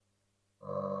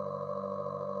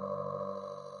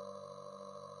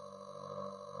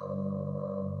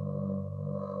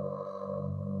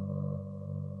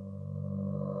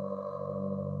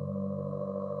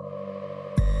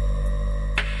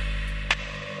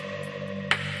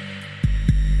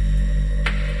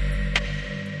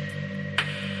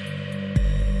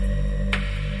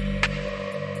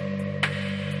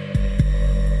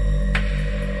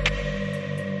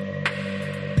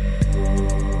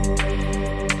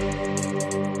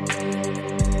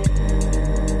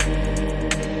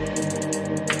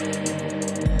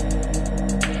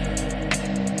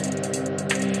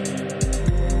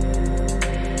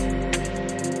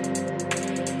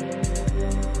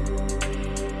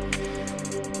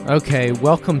Okay,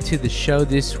 welcome to the show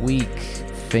this week,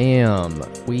 fam.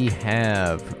 We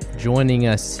have joining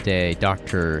us today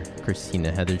Dr.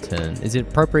 Christina Heatherton. Is it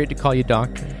appropriate to call you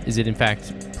doctor? Is it in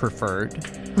fact preferred?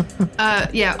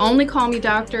 Yeah, only call me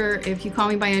doctor. If you call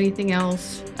me by anything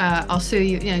else, I'll sue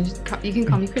you. You can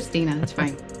call me Christina. It's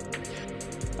fine.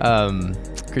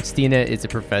 Christina is a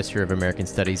professor of American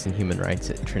Studies and Human Rights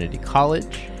at Trinity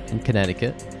College in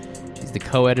Connecticut. She's the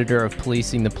co-editor of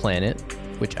Policing the Planet,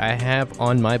 which I have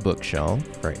on my bookshelf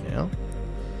right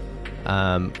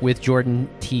now, with Jordan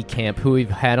T. Camp, who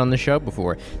we've had on the show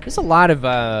before. There's a lot of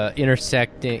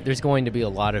there's going to be a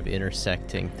lot of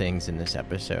intersecting things in this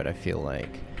episode, I feel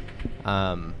like.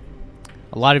 A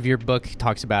lot of your book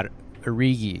talks about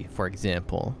Origi, for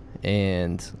example,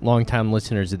 and longtime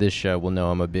listeners of this show will know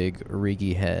I'm a big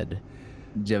Origi head.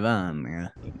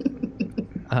 Javan,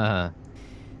 yeah.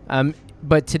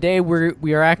 But today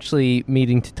we are actually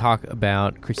meeting to talk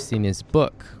about Christina's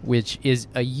book, which is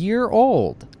a year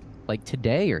old, like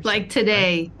today or something. Like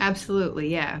today, right? Absolutely,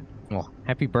 yeah. Well,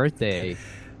 happy birthday.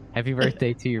 Happy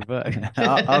birthday to your book.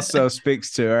 Also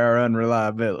speaks to our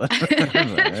unreliability.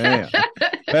 Yeah.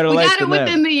 Better we late got it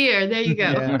within the year. There you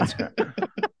go.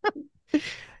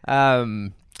 Yeah.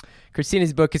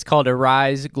 Christina's book is called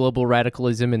Arise, Global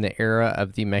Radicalism in the Era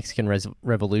of the Mexican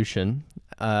Revolution.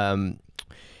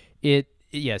 It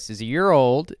is a year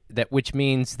old, which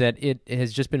means that it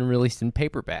has just been released in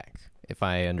paperback, if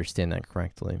I understand that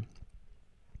correctly.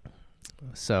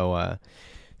 So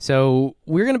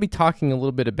we're going to be talking a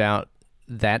little bit about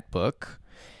that book.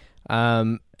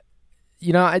 There's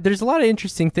a lot of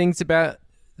interesting things about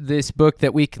this book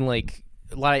that we can a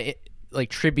lot of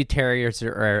tributaries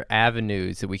or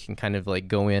avenues that we can kind of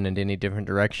go in any different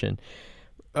direction.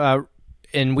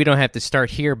 And we don't have to start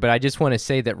here, but I just want to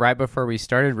say that right before we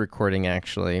started recording,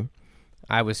 actually,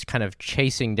 I was kind of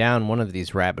chasing down one of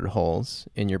these rabbit holes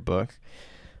in your book,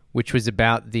 which was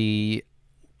about the,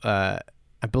 I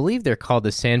believe they're called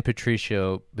the San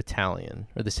Patricio Battalion,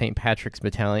 or the St. Patrick's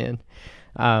Battalion.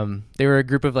 They were a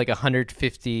group of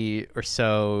 150 or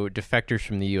so defectors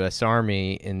from the U.S.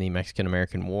 Army in the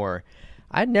Mexican-American War.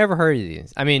 I'd never heard of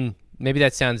these. I mean, maybe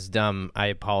that sounds dumb. I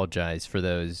apologize for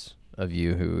those of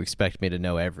you who expect me to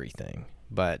know everything,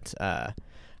 but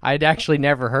I'd actually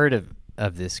never heard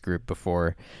of this group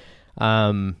before.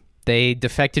 They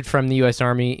defected from the U.S.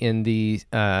 Army in the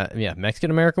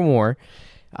Mexican-American War.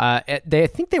 I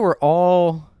think they were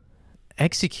all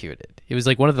executed. It was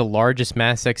one of the largest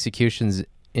mass executions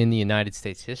in the United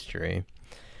States history.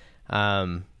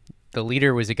 The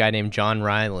leader was a guy named John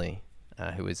Riley,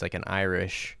 who was an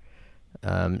Irish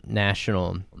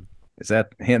national. Is that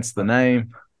hence the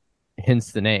name?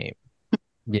 Hence the name.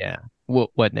 Yeah.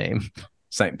 What name?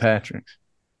 St. Patrick's.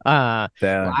 Well,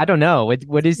 I don't know.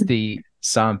 What is the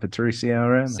San Patricio?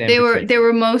 Right? They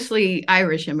were mostly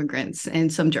Irish immigrants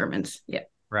and some Germans. Yeah.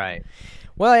 Right.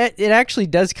 Well, it actually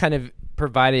does kind of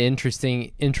provide an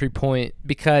interesting entry point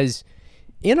because,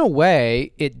 in a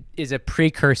way, it is a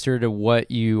precursor to what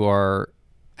you are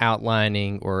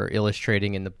outlining or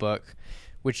illustrating in the book,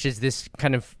 which is this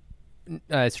kind of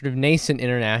sort of nascent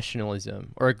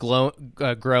internationalism or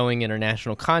a growing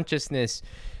international consciousness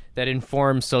that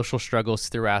informs social struggles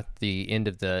throughout the end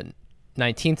of the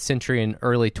 19th century and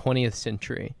early 20th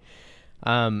century.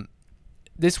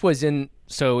 This was in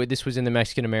the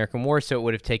Mexican-American War, so it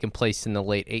would have taken place in the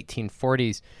late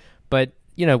 1840s. But,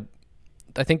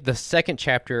 I think the second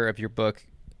chapter of your book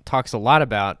talks a lot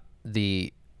about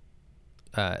the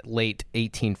late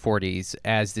 1840s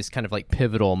as this kind of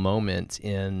pivotal moment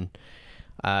in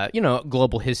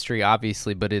global history,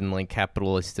 obviously, but in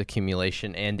capitalist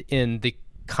accumulation and in the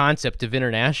concept of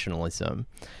internationalism.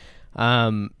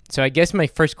 So I guess my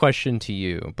first question to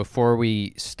you, before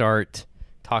we start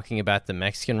talking about the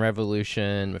Mexican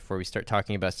Revolution, before we start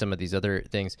talking about some of these other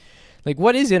things,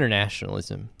 what is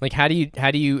internationalism? How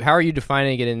are you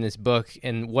defining it in this book,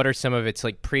 and what are some of its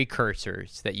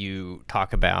precursors that you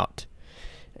talk about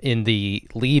in the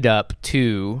lead up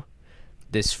to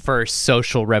this first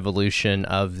social revolution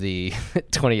of the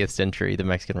 20th century, the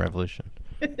Mexican Revolution?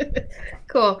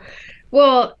 Cool.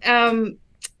 Well,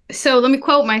 so let me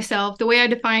quote myself. The way I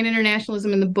define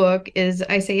internationalism in the book is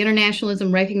I say internationalism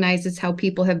recognizes how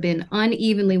people have been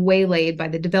unevenly waylaid by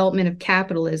the development of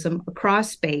capitalism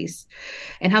across space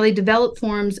and how they develop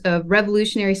forms of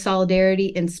revolutionary solidarity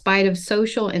in spite of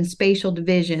social and spatial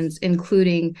divisions,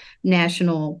 including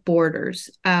national borders.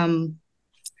 And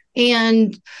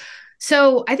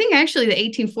so I think actually the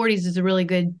 1840s is a really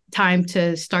good time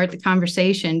to start the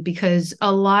conversation because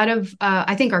a lot of,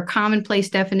 I think our commonplace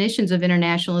definitions of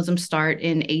internationalism start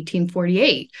in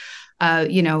 1848.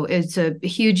 It's a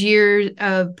huge year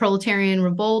of proletarian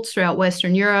revolts throughout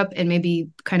Western Europe, and maybe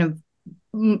kind of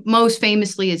most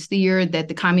famously, it's the year that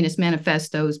the Communist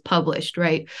Manifesto is published,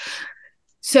 right?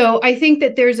 So I think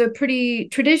that there's a pretty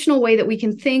traditional way that we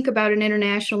can think about an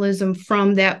internationalism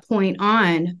from that point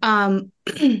on.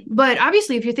 But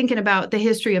obviously, if you're thinking about the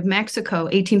history of Mexico,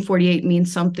 1848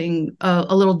 means something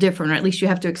a little different, or at least you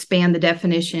have to expand the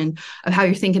definition of how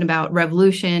you're thinking about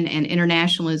revolution and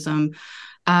internationalism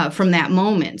from that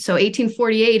moment. So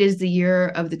 1848 is the year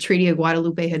of the Treaty of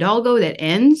Guadalupe Hidalgo that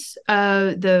ends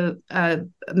the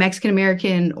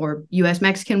Mexican-American or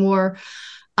U.S.-Mexican War.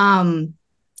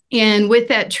 And with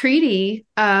that treaty,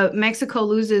 Mexico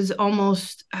loses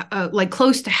almost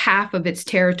close to half of its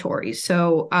territories.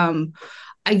 So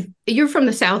you're from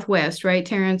the Southwest, right,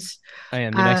 Terrence? I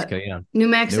am. New Mexico, yeah. New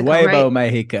Mexico, Nuevo right?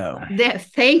 Mexico.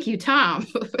 Thank you, Tom.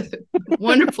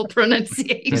 Wonderful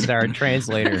pronunciation. He's our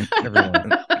translator,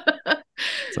 everyone.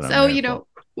 So,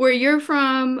 where you're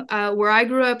from, where I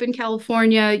grew up in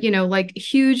California, like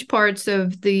huge parts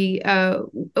of the,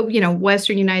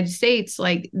 Western United States,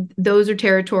 like those are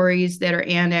territories that are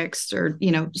annexed or,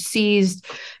 seized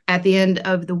at the end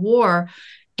of the war.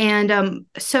 And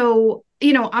so,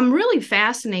 I'm really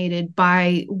fascinated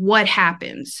by what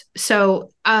happens.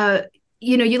 So,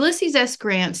 Ulysses S.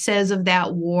 Grant says of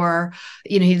that war,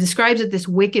 he describes it this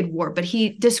wicked war, but he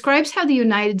describes how the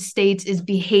United States is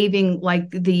behaving like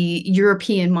the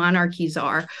European monarchies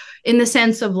are, in the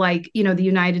sense of the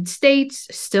United States,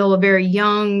 still a very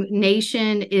young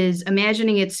nation, is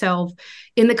imagining itself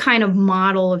in the kind of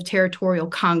model of territorial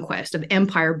conquest, of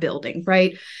empire building,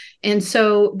 right? And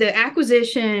so the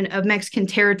acquisition of Mexican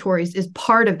territories is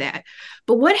part of that.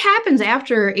 But what happens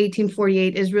after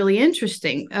 1848 is really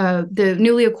interesting. The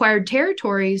newly acquired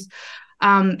territories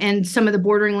and some of the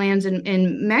bordering lands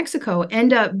in Mexico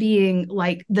end up being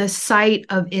like the site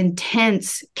of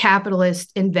intense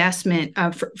capitalist investment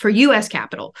for U.S.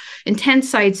 capital, intense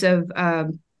sites of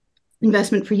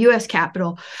investment for U.S.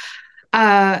 capital.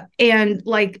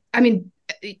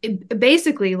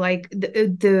 Basically, like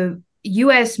the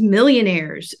U.S.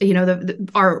 millionaires,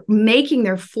 are making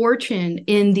their fortune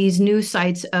in these new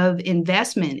sites of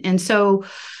investment. And so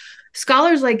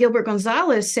scholars like Gilbert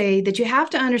Gonzalez say that you have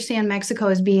to understand Mexico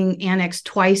as being annexed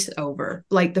twice over,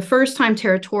 like the first time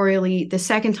territorially, the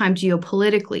second time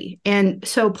geopolitically. And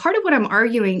so part of what I'm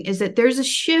arguing is that there's a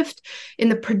shift in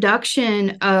the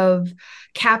production of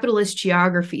capitalist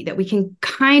geography that we can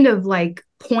kind of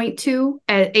point to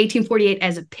at 1848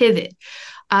 as a pivot.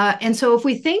 And so if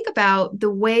we think about the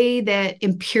way that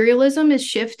imperialism is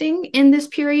shifting in this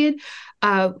period,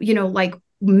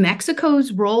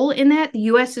 Mexico's role in that, the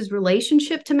U.S.'s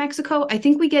relationship to Mexico, I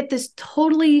think we get this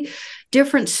totally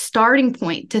different starting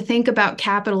point to think about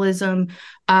capitalism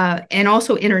and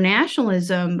also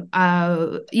internationalism,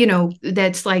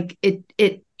 that's like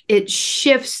it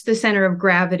shifts the center of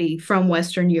gravity from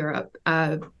Western Europe,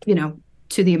 to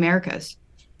the Americas.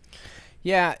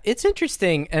 Yeah, it's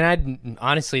interesting, and I'd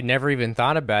honestly never even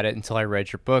thought about it until I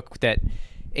read your book, that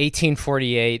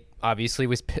 1848 obviously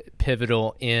was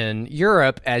pivotal in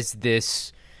Europe as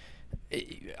this,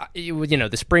 the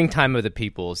springtime of the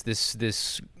peoples,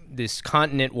 this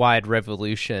continent-wide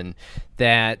revolution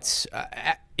that,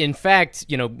 in fact,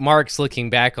 Marx, looking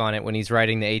back on it when he's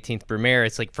writing the 18th Brumaire,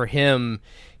 it's like for him,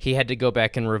 he had to go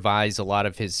back and revise a lot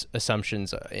of his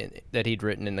assumptions that he'd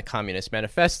written in the Communist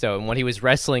Manifesto. And what he was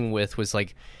wrestling with was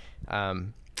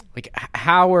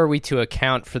how are we to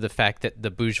account for the fact that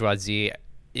the bourgeoisie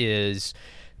is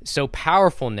so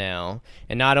powerful now,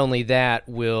 and not only that,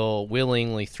 will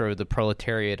willingly throw the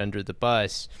proletariat under the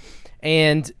bus.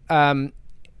 And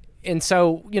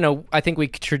so, I think we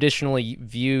traditionally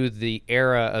view the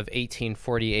era of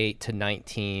 1848 to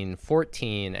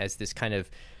 1914 as this kind of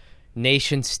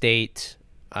nation state,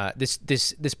 this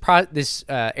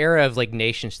era of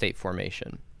nation state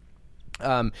formation.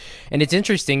 And it's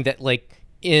interesting that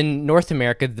in North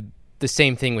America, the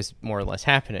same thing was more or less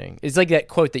happening. It's like that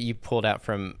quote that you pulled out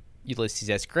from Ulysses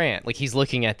S. Grant. He's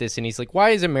looking at this and he's like, why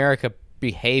is America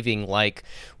behaving like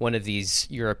one of these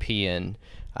European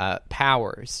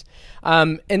powers?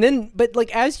 But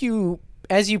as you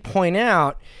point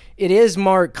out, it is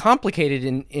more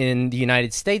complicated in the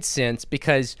United States sense,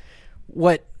 because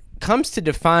what comes to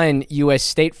define U.S.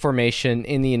 state formation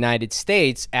in the United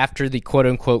States after the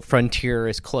quote-unquote frontier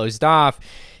is closed off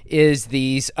is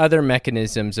these other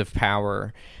mechanisms of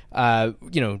power,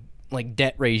 like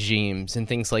debt regimes and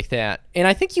things like that. And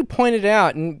I think you pointed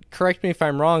out, and correct me if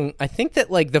I'm wrong, I think that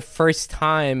the first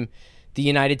time the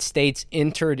United States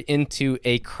entered into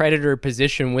a creditor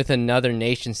position with another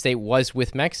nation state was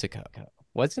with Mexico,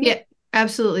 wasn't it?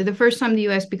 Absolutely. The first time the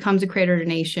U.S. becomes a creditor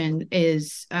nation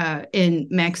is in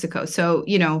Mexico. So,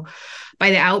 by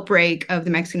the outbreak of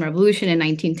the Mexican Revolution in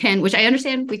 1910, which I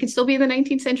understand we can still be in the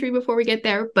 19th century before we get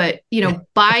there, but,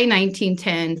 by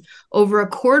 1910, over a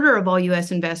quarter of all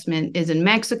U.S. investment is in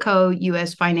Mexico.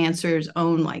 U.S. financiers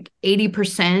own like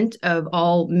 80% of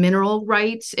all mineral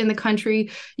rights in the country.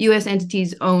 U.S.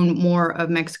 entities own more of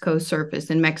Mexico's surface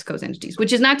than Mexico's entities,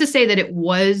 which is not to say that it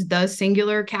was the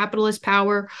singular capitalist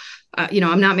power.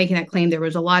 I'm not making that claim. There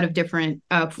was a lot of different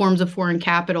forms of foreign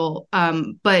capital.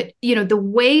 But, the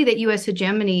way that U.S.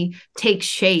 hegemony takes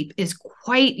shape is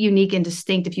quite unique and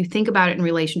distinct if you think about it in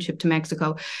relationship to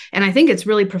Mexico. And I think it's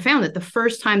really profound that the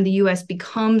first time the U.S.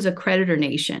 becomes a creditor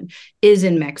nation is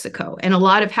in Mexico. And a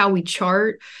lot of how we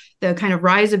chart the kind of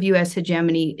rise of U.S.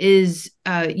 hegemony is,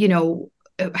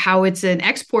 how it's an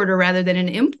exporter rather than an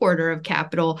importer of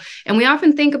capital. And we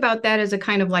often think about that as a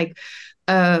kind of like,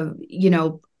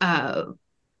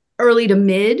 early to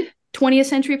mid 20th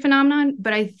century phenomenon.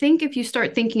 But I think if you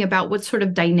start thinking about what sort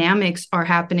of dynamics are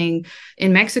happening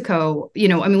in Mexico,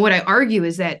 what I argue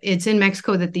is that it's in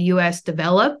Mexico that the U.S.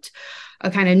 developed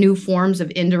a kind of new forms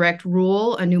of indirect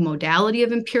rule, a new modality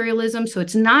of imperialism. So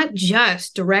it's not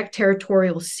just direct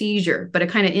territorial seizure, but a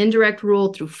kind of indirect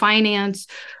rule through finance,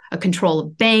 a control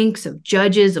of banks, of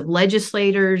judges, of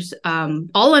legislators,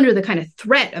 all under the kind of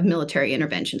threat of military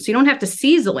intervention. So you don't have to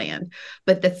seize the land,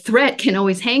 but the threat can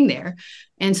always hang there.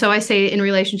 And so I say in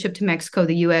relationship to Mexico,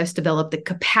 the U.S. developed the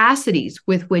capacities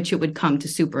with which it would come to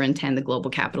superintend the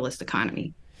global capitalist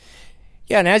economy.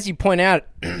 Yeah, and as you point out,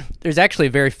 there's actually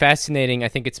a very fascinating, I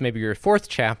think it's maybe your fourth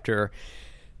chapter,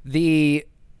 this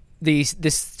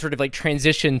sort of like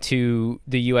transition to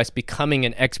the U.S. becoming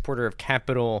an exporter of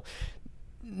capital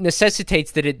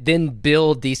necessitates that it then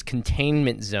build these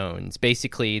containment zones,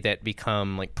 basically, that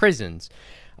become like prisons,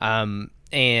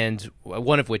 and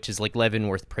one of which is like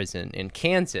Leavenworth Prison in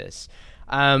Kansas.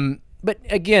 But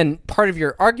again, part of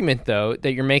your argument, though,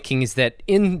 that you're making is that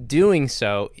in doing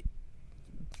so,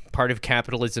 part of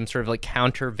capitalism sort of like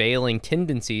countervailing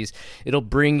tendencies, it'll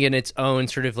bring in its own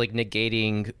sort of like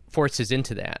negating forces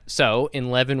into that. So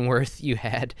in Leavenworth, you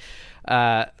had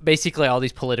basically all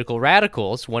these political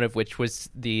radicals, one of which was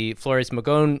the Flores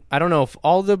Magón. I don't know if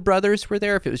all the brothers were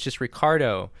there, if it was just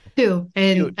Ricardo. Two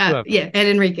and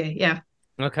Enrique, yeah.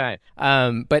 Okay.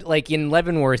 But like in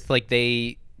Leavenworth, like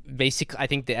they basically, I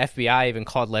think the FBI even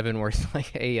called Leavenworth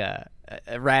like a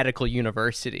radical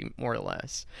university, more or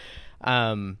less.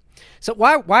 So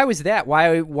why was that?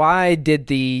 Why did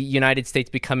the United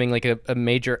States becoming like a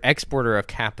major exporter of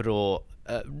capital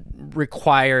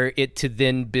require it to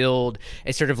then build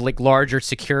a sort of like larger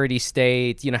security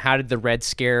state? How did the Red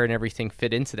Scare and everything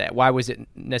fit into that? Why was it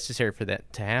necessary for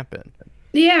that to happen?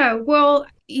 Yeah, well,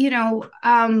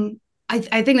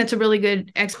 I think that's a really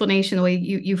good explanation, the way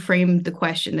you framed the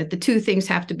question, that the two things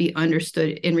have to be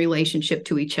understood in relationship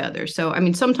to each other. So,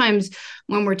 sometimes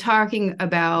when we're talking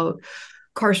about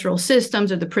carceral systems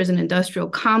or the prison industrial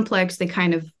complex, they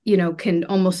kind of, can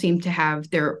almost seem to have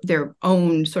their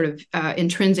own sort of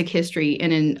intrinsic history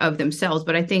in and of themselves.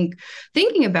 But I think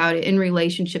thinking about it in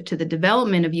relationship to the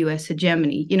development of U.S.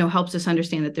 hegemony, helps us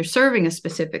understand that they're serving a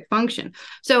specific function.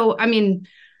 So,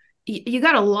 you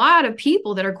got a lot of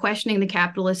people that are questioning the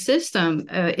capitalist system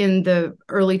in the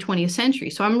early 20th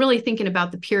century. So I'm really thinking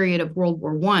about the period of World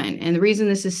War I. And the reason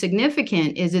this is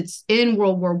significant is it's in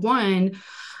World War I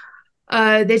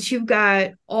that you've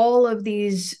got all of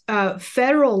these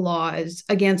federal laws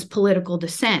against political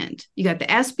dissent. You got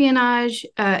the Espionage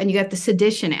and you got the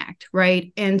Sedition Act,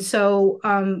 right? And so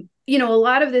a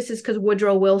lot of this is because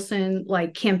Woodrow Wilson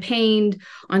campaigned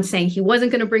on saying he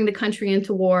wasn't going to bring the country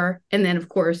into war. And then, of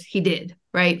course, he did.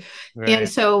 Right. And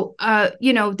so,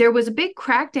 there was a big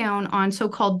crackdown on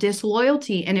so-called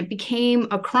disloyalty, and it became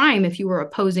a crime if you were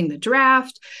opposing the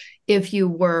draft, if you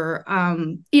were,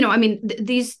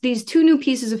 these two new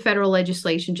pieces of federal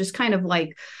legislation just kind of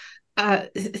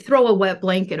throw a wet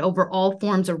blanket over all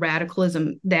forms of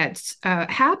radicalism that's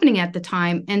happening at the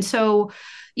time. And so,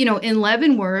 in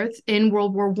Leavenworth in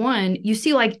World War I, you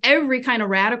see every kind of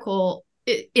radical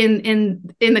in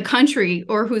the country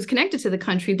or who's connected to the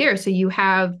country there. So you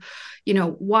have,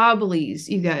 wobblies,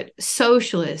 you got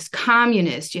socialists,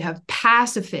 communists, you have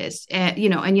pacifists, and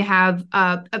you have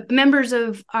members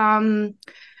of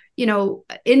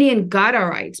Indian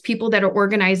Gadarites, people that are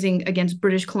organizing against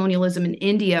British colonialism in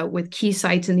India with key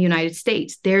sites in the United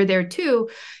States. They're there too.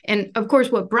 And of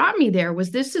course, what brought me there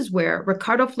was this is where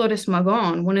Ricardo Flores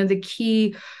Magón, one of the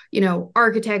key,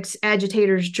 architects,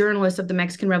 agitators, journalists of the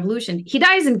Mexican Revolution. He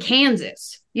dies in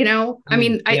Kansas. I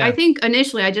mean, yeah. I think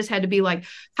initially I just had to be like,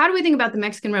 how do we think about the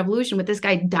Mexican Revolution with this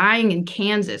guy dying in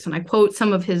Kansas? And I quote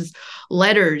some of his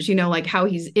letters, like how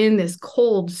he's in this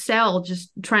cold cell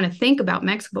just trying to think about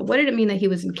Mexico. But what did it mean that he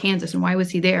was in Kansas, and why was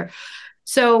he there?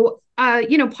 So,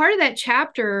 part of that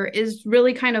chapter is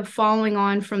really kind of following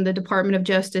on from the Department of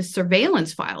Justice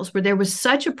surveillance files, where there was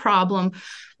such a problem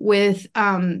with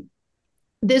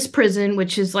this prison,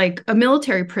 which is like a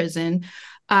military prison,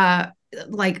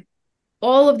 like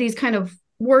all of these kind of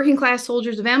working class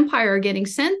soldiers of empire are getting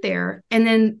sent there, and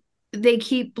then they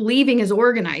keep leaving as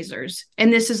organizers.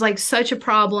 And this is like such a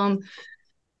problem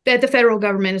that the federal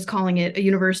government is calling it a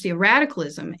university of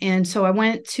radicalism. And so I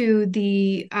went to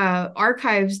the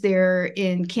archives there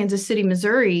in Kansas City,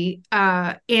 Missouri,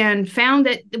 and found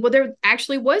that, well, there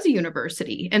actually was a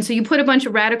university. And so you put a bunch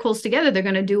of radicals together, they're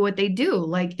going to do what they do.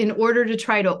 Like, in order to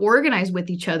try to organize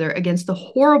with each other against the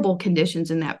horrible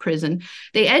conditions in that prison,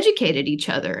 they educated each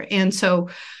other. And so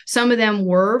some of them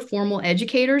were formal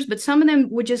educators, but some of them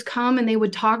would just come and they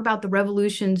would talk about the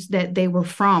revolutions that they were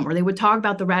from, or they would talk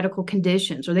about the radical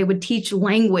conditions, or they would teach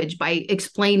language by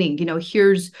explaining,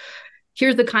 here's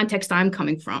the context I'm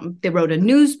coming from. They wrote a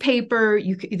newspaper.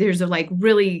 There's a like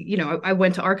really, I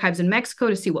went to archives in Mexico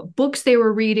to see what books they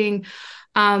were reading.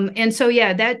 And so,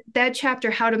 yeah, that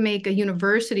chapter, How to Make a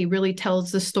University, really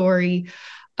tells the story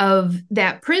of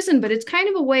that prison, but it's kind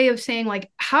of a way of saying,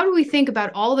 like, how do we think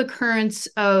about all the currents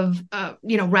of,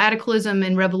 radicalism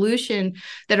and revolution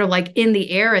that are like in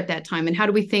the air at that time? And how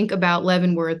do we think about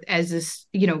Leavenworth as this,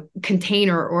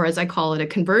 container, or as I call it, a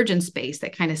convergence space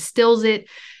that kind of stills it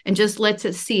and just lets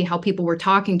us see how people were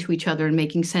talking to each other and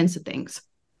making sense of things.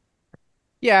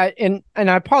 Yeah. And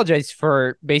I apologize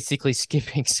for basically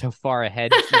skipping so far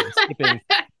ahead, skipping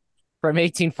from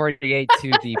 1848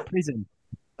 to the prison.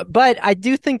 But I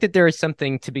do think that there is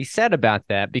something to be said about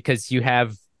that, because you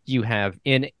have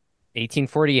in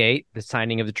 1848 the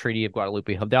signing of the Treaty of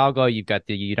Guadalupe Hidalgo. You've got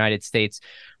the United States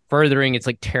furthering its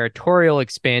like territorial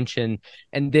expansion,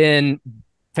 and then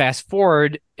fast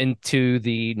forward into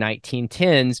the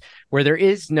 1910s, where there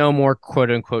is no more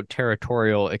quote unquote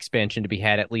territorial expansion to be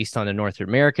had, at least on the North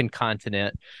American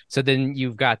continent. So then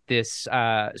you've got this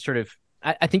sort of,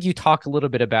 I think you talk a little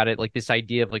bit about it, like this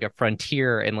idea of like a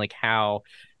frontier, and like how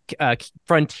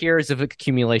frontiers of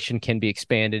accumulation can be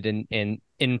expanded, and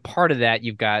in part of that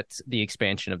you've got the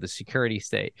expansion of the security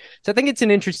state. So I think it's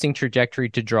an interesting trajectory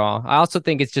to draw. I also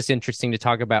think it's just interesting to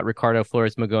talk about Ricardo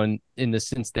Flores Magón in the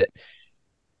sense that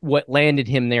what landed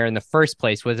him there in the first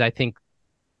place was, I think,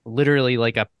 literally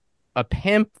like a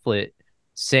pamphlet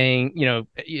saying,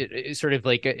 sort of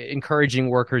like encouraging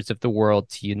workers of the world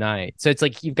to unite. So it's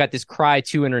like you've got this cry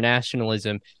to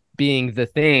internationalism being the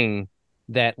thing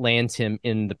that lands him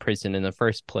in the prison in the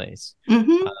first place.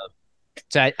 Mm-hmm.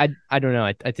 So I don't know.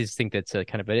 I just think that's a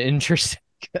kind of an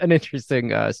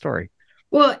interesting story.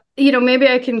 Well, maybe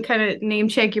I can kind of name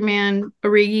check your man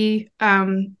Origi.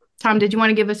 Tom, did you want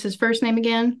to give us his first name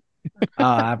again?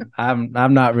 I'm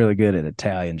not really good at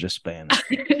Italian, just Spanish.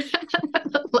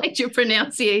 Liked your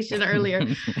pronunciation earlier.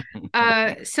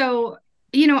 So,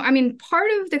 part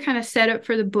of the kind of setup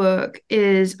for the book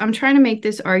is I'm trying to make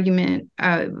this argument,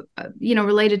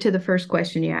 related to the first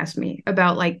question you asked me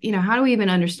about, like, how do we even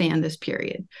understand this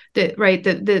period?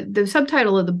 The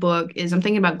subtitle of the book is I'm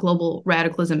thinking about global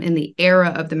radicalism in the era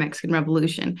of the Mexican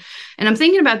Revolution. And I'm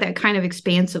thinking about that kind of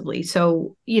expansively.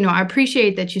 So, I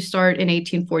appreciate that you start in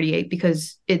 1848,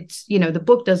 because it's, the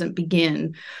book doesn't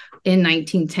begin in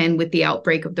 1910 with the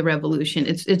outbreak of the revolution.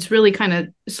 It's really kind of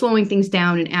slowing things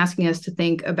down and asking us to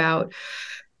think about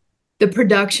the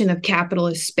production of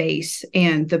capitalist space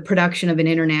and the production of an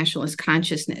internationalist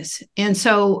consciousness. And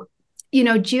so,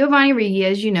 Giovanni Righi,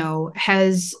 as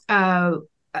has,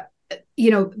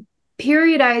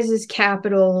 periodizes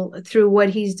capital through what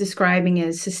he's describing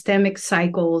as systemic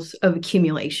cycles of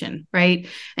accumulation, right?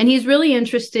 And he's really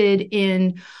interested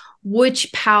in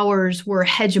which powers were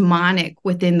hegemonic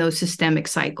within those systemic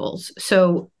cycles.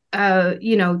 So,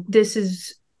 this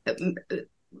is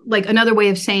like another way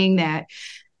of saying that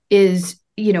is,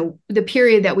 the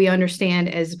period that we understand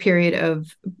as the period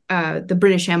of the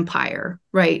British Empire,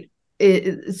 right?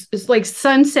 It's like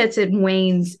sunsets and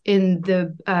wanes in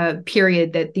the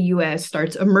period that the U.S.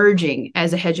 starts emerging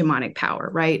as a hegemonic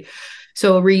power, right?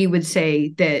 So Righi would say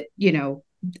that,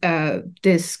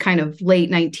 this kind of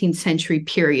late 19th century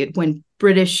period when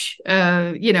British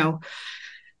as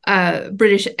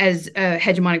a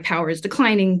hegemonic power is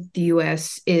declining, the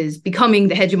U.S. is becoming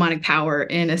the hegemonic power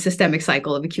in a systemic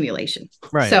cycle of accumulation.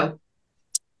 Right. So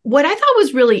what I thought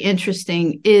was really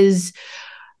interesting is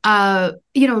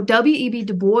W.E.B.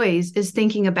 Du Bois is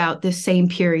thinking about this same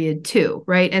period too,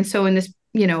 right? And so in this,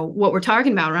 what we're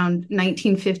talking about around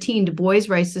 1915, Du Bois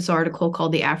writes this article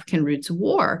called The African Roots of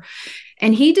War.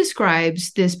 And he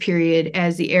describes this period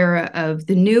as the era of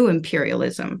the new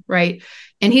imperialism, right?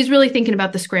 And he's really thinking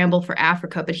about the scramble for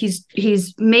Africa, but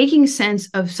he's making sense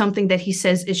of something that he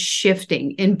says is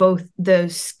shifting in both the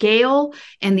scale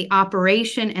and the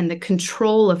operation and the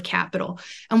control of capital.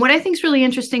 And what I think is really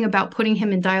interesting about putting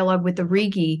him in dialogue with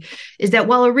Arrighi is that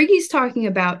while Arrighi's talking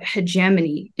about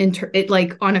hegemony,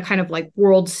 like on a kind of like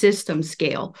world system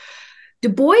scale, Du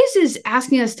Bois is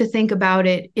asking us to think about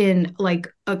it in like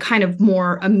a kind of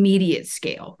more immediate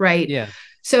scale, right? Yeah.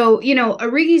 So,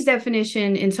 Arrighi's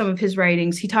definition in some of his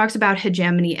writings, he talks about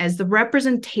hegemony as the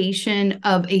representation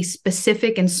of a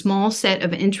specific and small set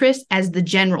of interests as the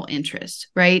general interest,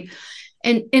 right?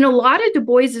 And in a lot of Du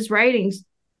Bois's writings,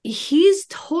 he's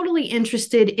totally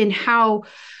interested in how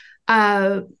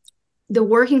the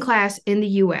working class in the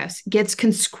U.S. gets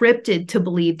conscripted to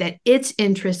believe that its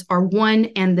interests are one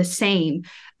and the same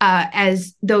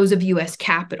as those of U.S.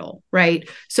 capital, right?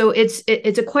 So it's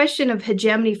a question of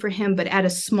hegemony for him, but at a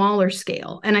smaller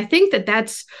scale. And I think that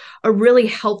that's a really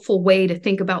helpful way to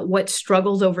think about what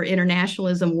struggles over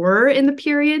internationalism were in the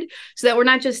period, so that we're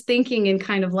not just thinking in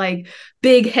kind of like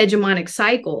big hegemonic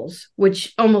cycles,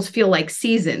 which almost feel like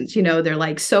seasons. They're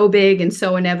like so big and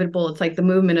so inevitable. It's like the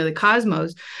movement of the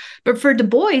cosmos. But for Du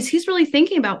Bois, he's really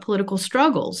thinking about political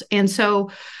struggles. And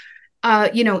so,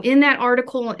 in that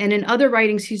article and in other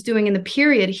writings he's doing in the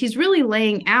period, he's really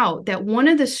laying out that one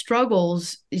of the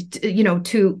struggles,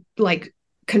 to like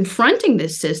confronting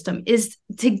this system is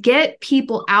to get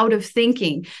people out of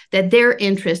thinking that their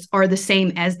interests are the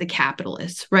same as the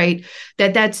capitalists, right?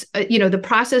 That's the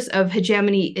process of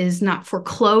hegemony is not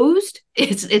foreclosed.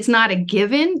 It's not a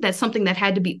given. That's something that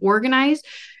had to be organized.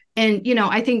 And,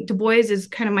 I think Du Bois is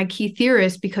kind of my key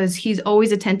theorist because he's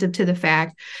always attentive to the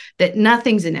fact that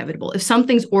nothing's inevitable. If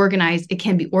something's organized, it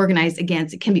can be organized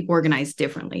against, it can be organized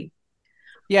differently.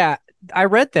 Yeah, I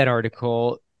read that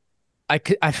article. I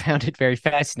found it very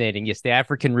fascinating. Yes, the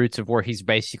African Roots of War. He's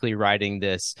basically writing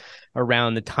this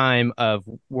around the time of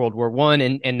World War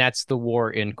I, and that's the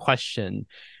war in question.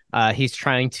 He's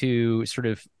trying to sort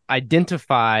of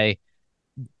identify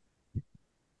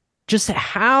just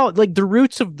how, like, the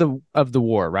roots of the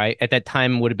war, right? At that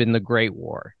time would have been the Great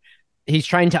War. He's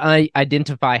trying to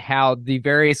identify how the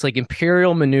various like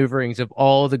imperial maneuverings of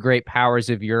all the great powers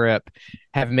of Europe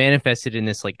have manifested in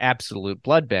this like absolute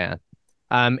bloodbath.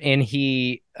 And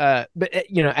he,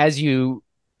 as you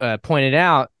pointed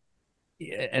out,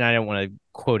 and I don't want to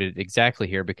quote it exactly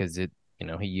here because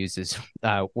he uses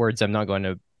words I'm not going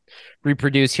to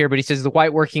reproduce here, but he says the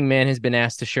white working man has been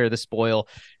asked to share the spoil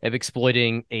of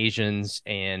exploiting Asians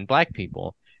and Black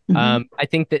people. Mm-hmm. I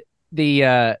think that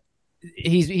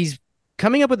he's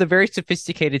coming up with a very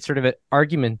sophisticated sort of an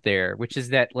argument there, which is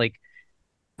that like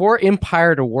for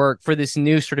empire to work, for this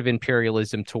new sort of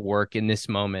imperialism to work in this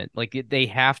moment, like they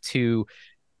have to,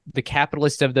 the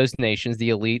capitalists of those nations, the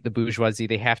elite, the bourgeoisie,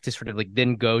 they have to sort of like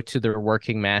then go to their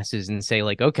working masses and say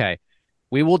like, okay,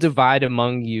 we will divide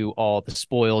among you all the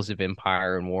spoils of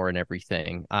empire and war and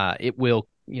everything. It will,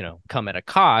 come at a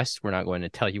cost. We're not going to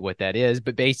tell you what that is,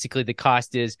 but basically the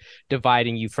cost is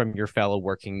dividing you from your fellow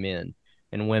working men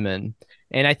and women.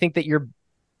 And I think that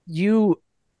you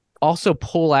also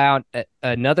pull out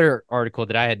another article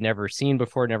that I had never seen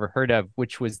before, never heard of,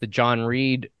 which was the John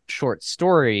Reed short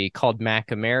story called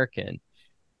Mac American.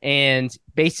 And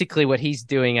basically what he's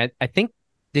doing, I think,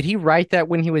 did he write that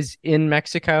when he was in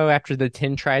Mexico after the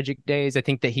 10 tragic days? I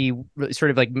think that he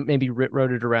sort of like maybe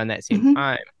wrote it around that same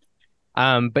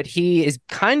time. But he is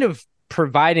kind of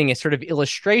providing a sort of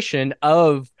illustration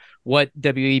of what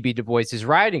W.E.B. Du Bois is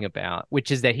writing about,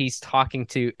 which is that he's talking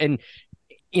to, and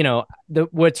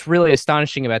what's really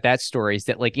astonishing about that story is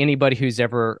that like anybody who's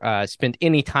ever spent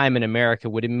any time in America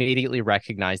would immediately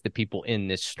recognize the people in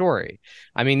this story.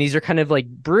 I mean, these are kind of like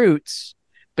brutes,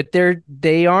 but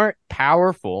they aren't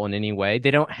powerful in any way.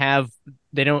 They're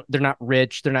not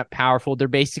rich. They're not powerful. They're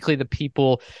basically the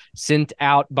people sent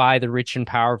out by the rich and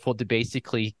powerful to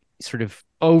basically sort of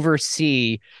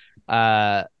oversee,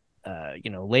 labor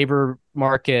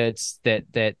markets, that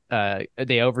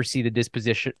they oversee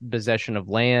the possession of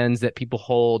lands that people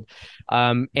hold.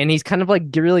 And he's kind of like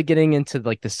really getting into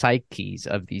like the psyches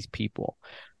of these people.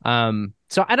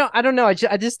 So I don't know. I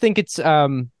just think it's,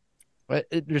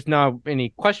 there's not any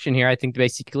question here. I think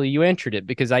basically you answered it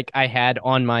because I had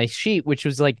on my sheet, which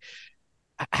was like,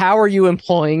 how are you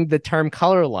employing the term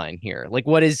color line here? Like,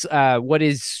 what is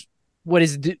Du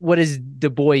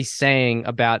Bois saying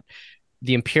about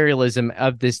the imperialism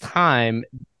of this time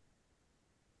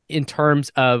in terms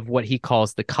of what he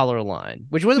calls the color line,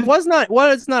 which was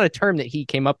not a term that he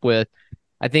came up with.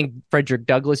 I think Frederick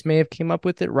Douglass may have came up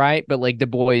with it, right? But like Du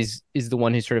Bois is the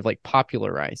one who sort of like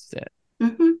popularized it.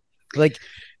 Mm-hmm. Like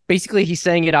basically he's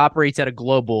saying it operates at a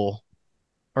global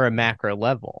or a macro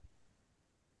level.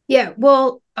 Yeah,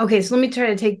 well, okay, so let me try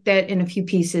to take that in a few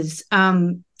pieces.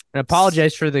 And I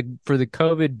apologize for the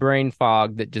COVID brain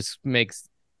fog that just makes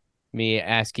me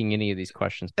asking any of these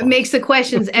questions. It makes the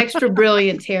questions extra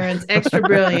brilliant, Terrence, extra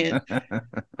brilliant.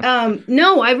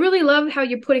 No, I really love how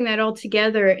you're putting that all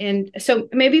together. And so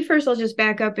maybe first I'll just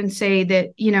back up and say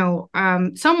that,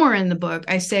 somewhere in the book,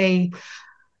 I say,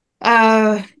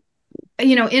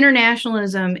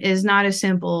 internationalism is not as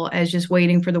simple as just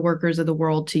waiting for the workers of the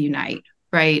world to unite.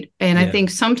 Right. And I think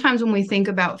sometimes when we think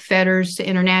about fetters to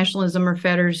internationalism or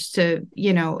fetters to,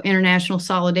 international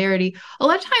solidarity, a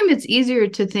lot of time it's easier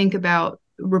to think about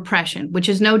repression, which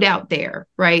is no doubt there.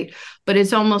 Right. But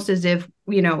it's almost as if,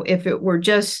 if it were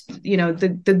just,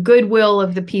 the goodwill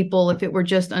of the people, if it were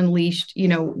just unleashed,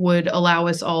 would allow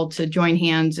us all to join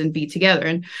hands and be together.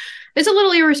 And it's a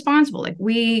little irresponsible. Like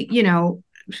we,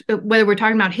 whether we're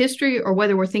talking about history or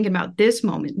whether we're thinking about this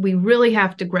moment, we really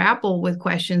have to grapple with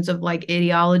questions of like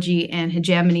ideology and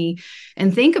hegemony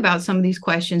and think about some of these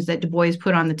questions that Du Bois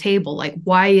put on the table. Like,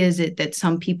 why is it that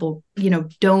some people,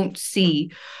 don't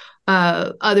see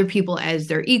other people as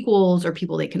their equals or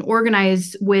people they can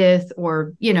organize with,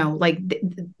 or,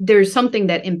 there's something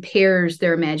that impairs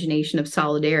their imagination of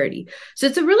solidarity. So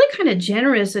it's a really kind of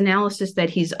generous analysis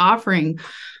that he's offering,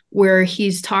 where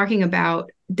he's talking about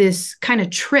this kind of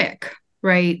trick,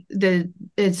 right?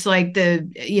 It's like the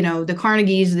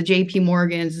Carnegies, the JP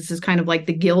Morgans, this is kind of like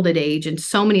the Gilded Age. And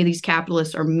so many of these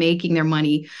capitalists are making their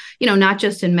money, not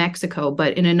just in Mexico,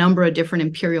 but in a number of different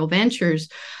imperial ventures.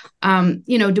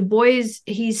 Du Bois,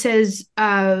 he says,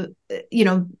 that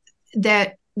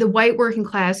the white working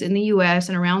class in the US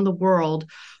and around the world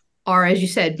are, as you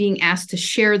said, being asked to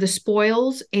share the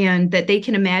spoils, and that they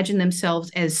can imagine themselves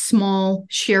as small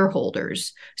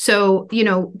shareholders. So,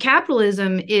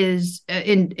 capitalism is,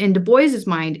 in Du Bois's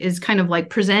mind, is kind of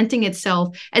like presenting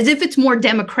itself as if it's more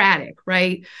democratic,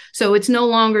 right? So it's no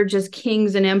longer just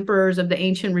kings and emperors of the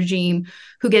ancient regime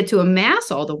who get to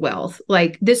amass all the wealth.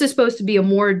 Like, this is supposed to be a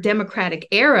more democratic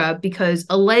era because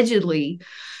allegedly,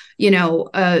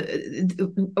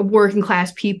 working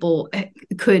class people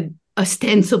could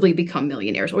ostensibly become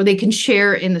millionaires, or they can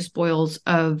share in the spoils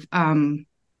of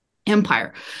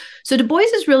empire. So Du Bois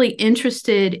is really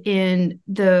interested in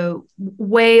the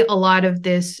way a lot of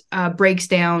this breaks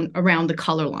down around the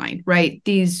color line, right?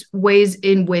 These ways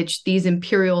in which these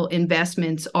imperial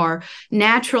investments are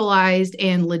naturalized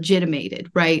and legitimated,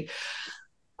 right?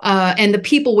 And the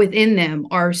people within them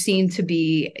are seen to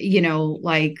be,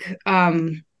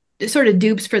 sort of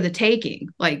dupes for the taking,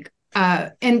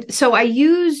 and so I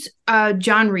use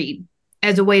John Reed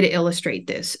as a way to illustrate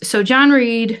this. So John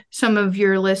Reed, some of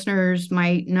your listeners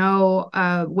might know,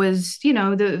 was,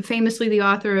 famously the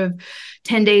author of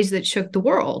 10 Days That Shook the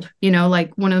World,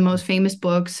 like one of the most famous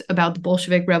books about the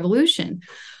Bolshevik Revolution.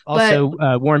 Also,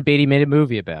 Warren Beatty made a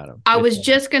movie about him. I was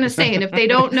just going to say, and if they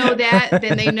don't know that,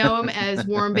 then they know him as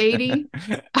Warren Beatty.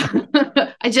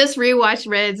 I just rewatched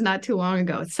Reds not too long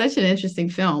ago. It's such an interesting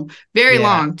film. Very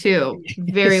long, too.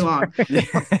 Very long.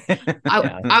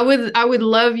 I would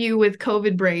love you with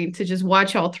COVID brain to just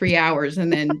watch all 3 hours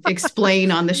and then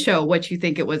explain on the show what you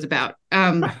think it was about.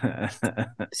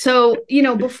 So,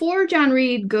 before John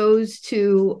Reed goes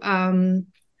to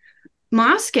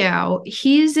Moscow,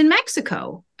 he's in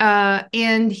Mexico.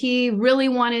 And he really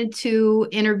wanted to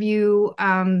interview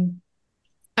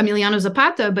Emiliano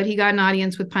Zapata, but he got an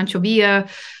audience with Pancho Villa.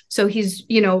 So he's,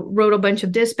 wrote a bunch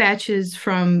of dispatches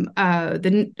from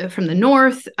the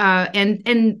north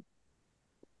and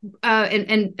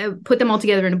put them all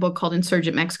together in a book called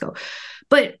Insurgent Mexico.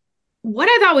 But what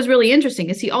I thought was really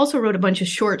interesting is he also wrote a bunch of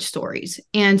short stories.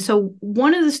 And so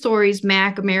one of the stories,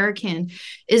 Mac American,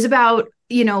 is about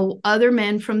other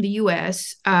men from the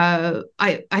U.S., who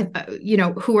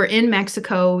are in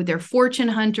Mexico. They're fortune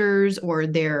hunters, or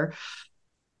they're,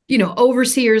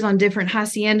 overseers on different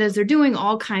haciendas. They're doing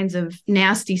all kinds of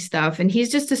nasty stuff. And he's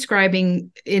just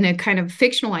describing in a kind of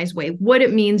fictionalized way what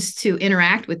it means to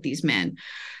interact with these men.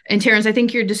 And Terrence, I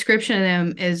think your description of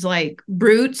them as like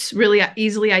brutes, really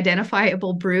easily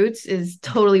identifiable brutes, is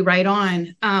totally right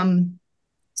on.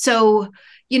 So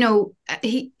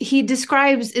he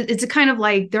describes it's a kind of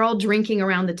like they're all drinking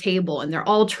around the table and they're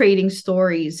all trading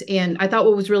stories. And I thought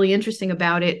what was really interesting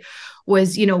about it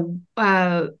was,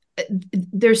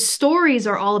 their stories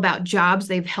are all about jobs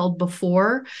they've held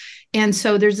before. And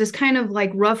so there's this kind of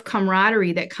like rough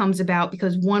camaraderie that comes about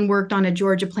because one worked on a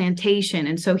Georgia plantation.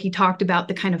 And so he talked about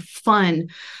the kind of fun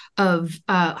of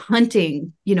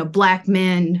hunting, Black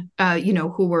men,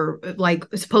 who were like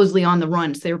supposedly on the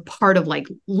run. So they were part of like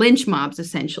lynch mobs,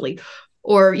 essentially.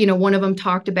 Or, one of them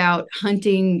talked about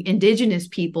hunting indigenous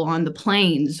people on the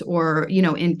plains or,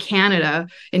 in Canada,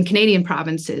 in Canadian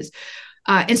provinces.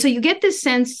 And so you get this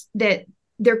sense that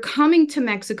they're coming to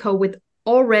Mexico with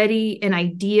already an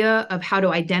idea of how to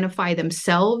identify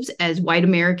themselves as white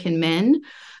American men.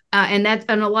 And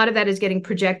a lot of that is getting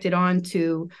projected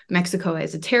onto Mexico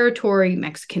as a territory,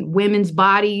 Mexican women's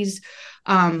bodies,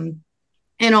 and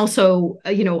also,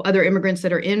 other immigrants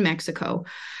that are in Mexico.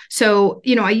 So,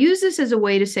 I use this as a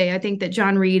way to say, I think that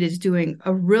John Reed is doing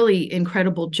a really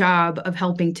incredible job of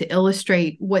helping to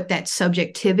illustrate what that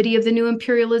subjectivity of the new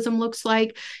imperialism looks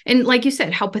like. And like you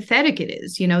said, how pathetic it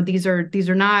is. These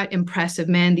are not impressive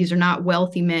men. These are not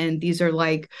wealthy men. These are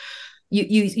like,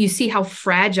 you see how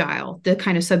fragile the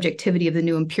kind of subjectivity of the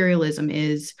new imperialism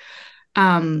is.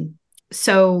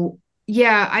 So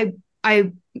yeah,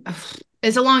 I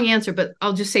it's a long answer, but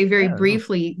I'll just say very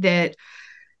briefly that,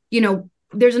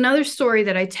 there's another story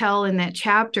that I tell in that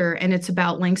chapter, and it's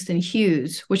about Langston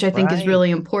Hughes, which I think is really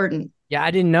important. Yeah,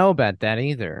 I didn't know about that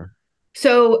either.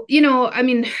 So,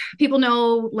 people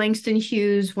know Langston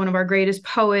Hughes, one of our greatest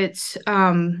poets,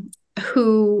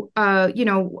 who,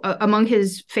 among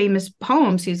his famous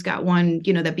poems, he's got one,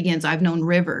 that begins, "I've known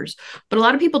rivers." But a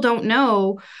lot of people don't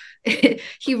know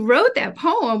he wrote that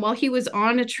poem while he was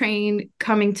on a train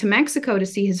coming to Mexico to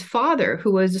see his father,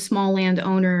 who was a small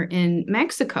landowner in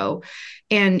Mexico.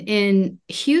 And in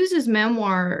Hughes's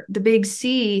memoir, The Big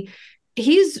C,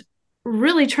 he's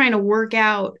really trying to work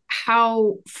out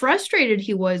how frustrated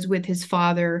he was with his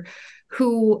father,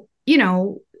 who,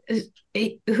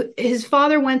 his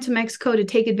father went to Mexico to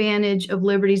take advantage of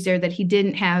liberties there that he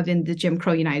didn't have in the Jim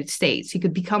Crow United States. He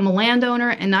could become a landowner,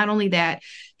 and not only that,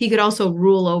 he could also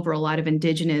rule over a lot of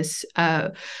indigenous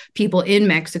people in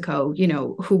Mexico,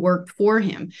 who worked for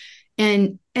him.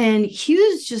 And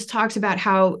Hughes just talks about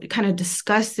how kind of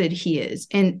disgusted he is,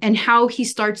 and how he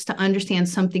starts to understand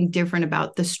something different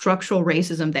about the structural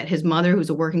racism that his mother, who's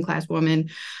a working class woman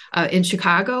in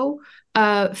Chicago,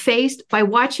 faced, by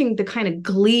watching the kind of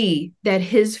glee that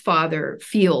his father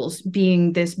feels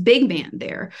being this big man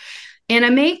there. And I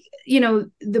make,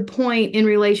 the point in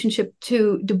relationship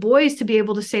to Du Bois to be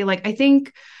able to say, like, I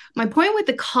think my point with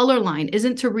the color line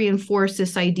isn't to reinforce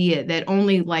this idea that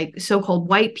only like so-called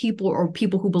white people or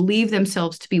people who believe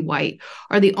themselves to be white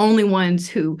are the only ones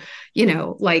who,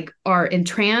 like are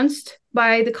entranced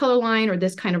by the color line or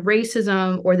this kind of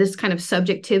racism or this kind of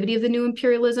subjectivity of the new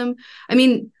imperialism. I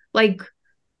mean, like,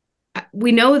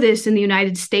 we know this in the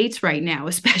United States right now,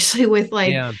 especially with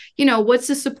like, what's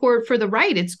the support for the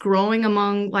right? It's growing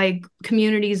among like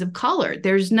communities of color.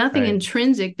 There's nothing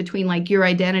intrinsic between like your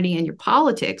identity and your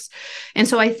politics. And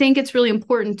so I think it's really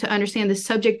important to understand the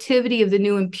subjectivity of the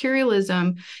new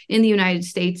imperialism in the United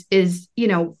States is,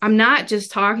 I'm not just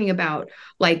talking about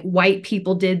like white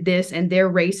people did this and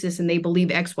they're racist and they believe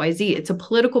XYZ. It's a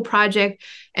political project,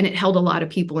 and it held a lot of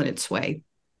people in its sway.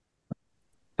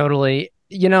 Totally.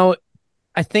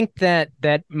 I think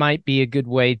that might be a good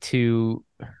way to.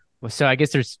 So I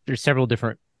guess there's several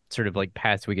different sort of like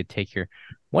paths we could take here.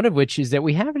 One of which is that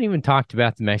we haven't even talked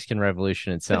about the Mexican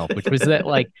Revolution itself, which was that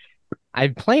like I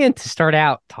planned to start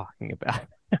out talking about.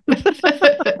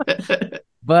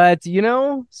 But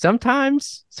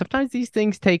sometimes these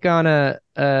things take on a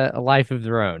life of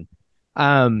their own.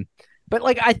 But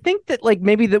like I think that like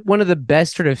maybe that one of the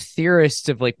best sort of theorists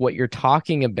of like what you're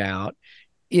talking about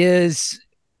is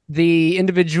the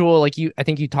individual, like I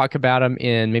think you talk about him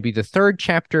in maybe the third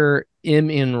chapter,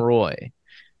 M. Roy.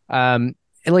 And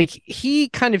like he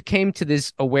kind of came to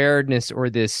this awareness or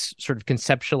this sort of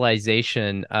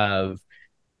conceptualization of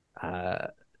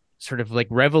sort of like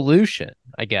revolution,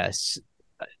 I guess,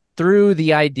 through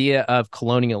the idea of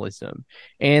colonialism.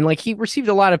 And like he received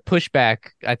a lot of pushback,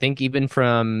 I think, even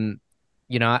from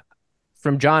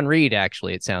John Reed,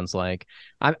 actually, it sounds like.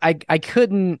 I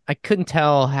couldn't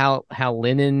tell how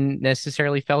Lenin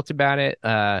necessarily felt about it.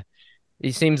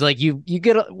 It seems like you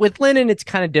get with Lenin, it's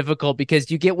kind of difficult because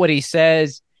you get what he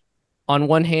says on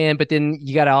one hand, but then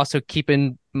you got to also keep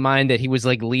in mind that he was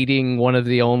like leading one of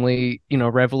the only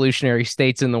revolutionary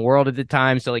states in the world at the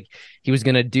time, so like he was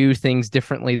going to do things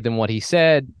differently than what he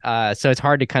said. So it's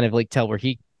hard to kind of like tell where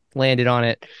he landed on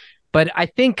it. But I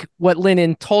think what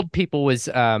Lenin told people was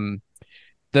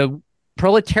the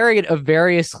proletariat of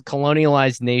various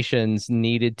colonialized nations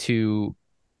needed to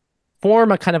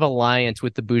form a kind of alliance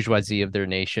with the bourgeoisie of their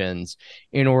nations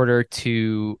in order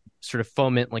to sort of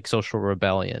foment like social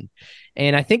rebellion.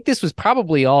 And I think this was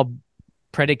probably all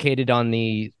predicated on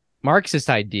the Marxist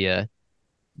idea,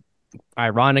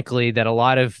 ironically, that a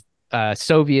lot of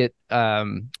Soviet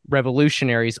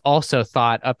revolutionaries also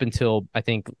thought up until, I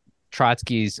think,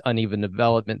 Trotsky's uneven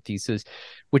development thesis,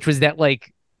 which was that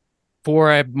like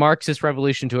for a Marxist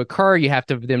revolution to occur, you have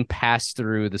to then pass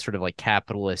through the sort of like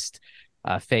capitalist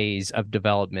phase of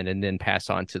development and then pass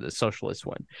on to the socialist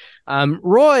one.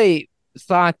 Roy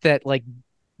thought that like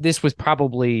this was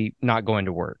probably not going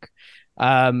to work.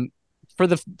 For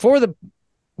the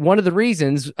one of the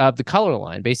reasons of the color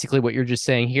line, basically what you're just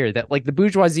saying here, that like the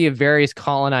bourgeoisie of various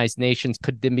colonized nations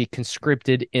could then be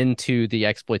conscripted into the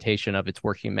exploitation of its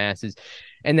working masses,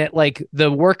 and that like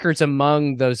the workers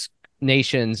among those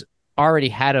nations already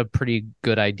had a pretty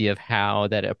good idea of how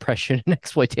that oppression and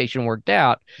exploitation worked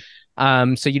out.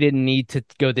 So you didn't need to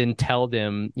go then tell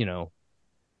them,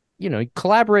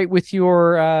 collaborate with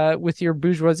your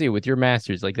bourgeoisie, with your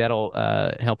masters, like that'll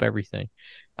help everything.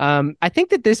 I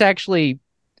think that this actually,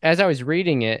 as I was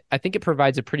reading it, I think it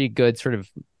provides a pretty good sort of,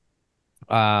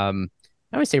 I don't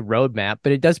want to say roadmap,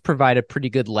 but it does provide a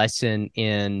pretty good lesson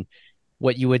in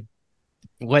what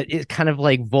is kind of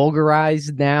like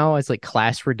vulgarized now as like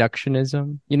class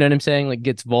reductionism. You know what I'm saying? Like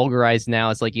gets vulgarized now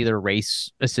as like either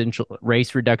race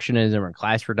reductionism or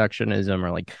class reductionism or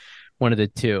like one of the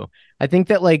two. I think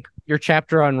that like your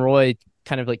chapter on Roy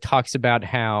kind of like talks about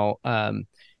how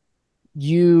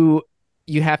you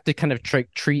have to kind of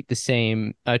treat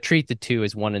the two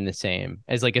as one and the same,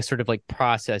 as like a sort of like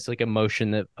process, like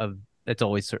emotion that's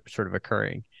always sort of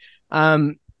occurring.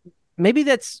 Maybe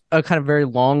that's a kind of very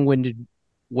long-winded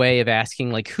way of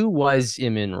asking, like, who was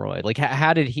Emin Roy? Like,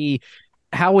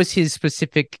 how was his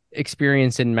specific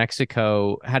experience in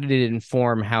Mexico? How did it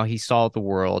inform how he saw the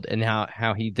world, and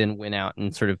how he then went out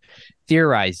and sort of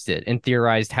theorized it and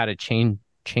theorized how to change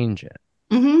it?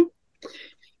 Mm-hmm.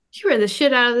 You read the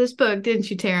shit out of this book, didn't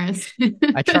you, Terrence?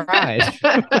 I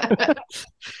tried.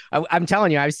 I'm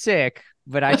telling you, I was sick,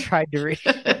 but I tried to read.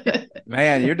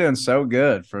 Man, you're doing so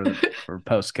good for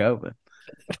post-COVID.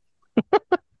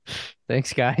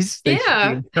 Thanks, guys. Thanks for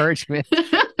the encouragement.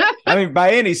 I mean,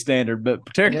 by any standard, but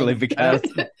particularly because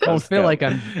I don't feel like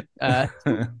I'm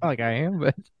like I am,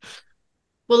 but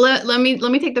well, let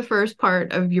me take the first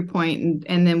part of your point,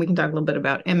 and then we can talk a little bit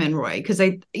about Emin Roy, because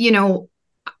part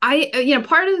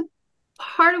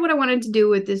of what I wanted to do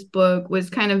with this book was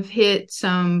kind of hit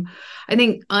some, I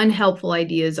think, unhelpful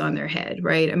ideas on their head,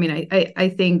 right? I mean, I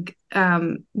think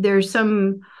there's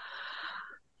some,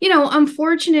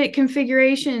 unfortunate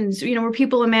configurations, where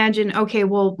people imagine, okay,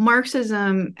 well,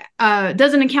 Marxism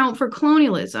doesn't account for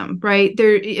colonialism, right?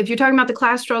 If you're talking about the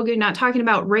class struggle, you're not talking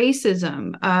about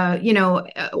racism,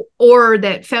 or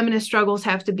that feminist struggles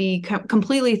have to be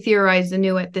completely theorized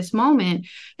anew at this moment.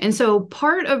 And so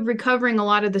part of recovering a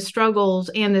lot of the struggles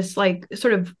and this like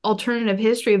sort of alternative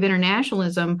history of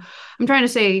internationalism, I'm trying to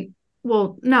say,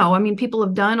 well, no, I mean, people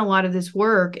have done a lot of this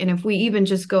work. And if we even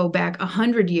just go back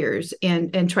 100 years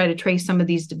and try to trace some of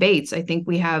these debates, I think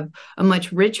we have a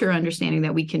much richer understanding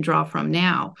that we can draw from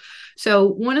now. So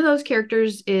one of those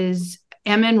characters is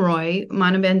Emin Roy,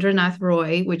 Manabendranath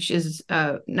Roy, which is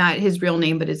not his real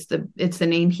name, but it's the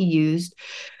name he used.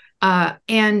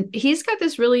 And he's got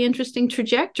this really interesting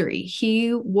trajectory.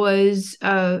 He was,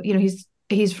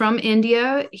 he's from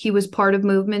India. He was part of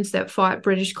movements that fought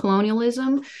British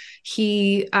colonialism.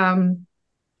 He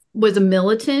was a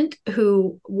militant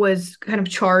who was kind of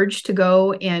charged to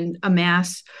go and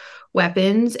amass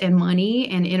weapons and money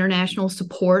and international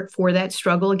support for that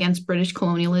struggle against British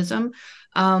colonialism.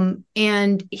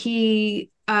 And he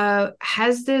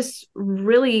has this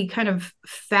really kind of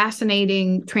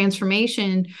fascinating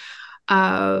transformation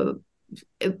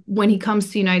when he comes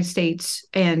to the United States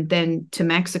and then to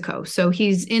Mexico. So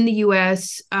he's in the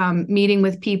US, meeting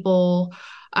with people,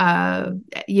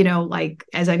 like,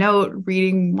 as I know,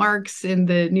 reading Marx in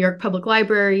the New York Public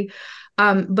Library.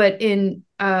 But in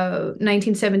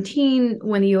 1917,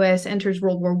 when the U.S. enters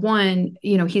World War I,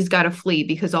 he's got to flee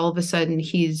because all of a sudden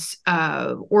he's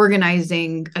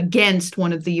organizing against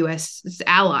one of the U.S.'s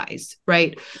allies,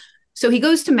 right? So he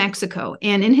goes to Mexico,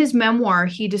 and in his memoir,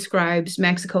 he describes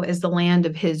Mexico as the land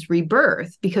of his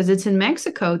rebirth, because it's in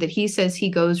Mexico that he says he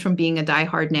goes from being a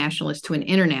diehard nationalist to an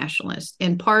internationalist.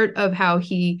 And part of how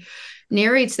he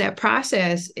narrates that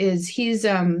process is he's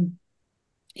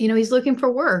looking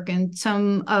for work, and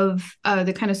some of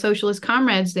the kind of socialist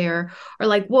comrades there are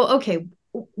like, well, okay,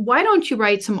 why don't you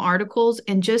write some articles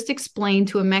and just explain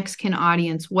to a Mexican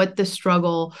audience what the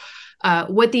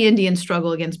Indian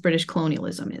struggle against British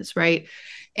colonialism is, right?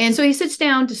 And so he sits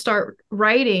down to start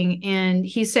writing, and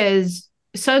he says,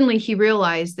 suddenly he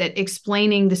realized that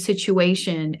explaining the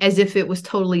situation as if it was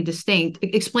totally distinct,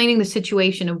 explaining the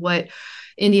situation of what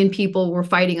Indian people were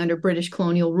fighting under British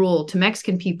colonial rule to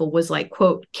Mexican people was like,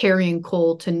 quote, carrying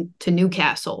coal to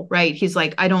Newcastle, right? He's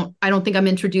like, I don't think I'm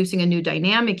introducing a new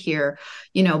dynamic here.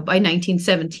 You know, by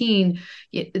 1917,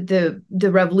 the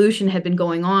revolution had been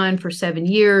going on for 7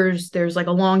 years. There's like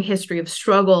a long history of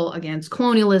struggle against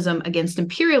colonialism, against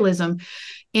imperialism.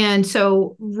 And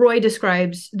so Roy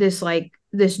describes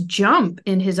this jump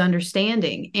in his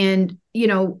understanding. And, you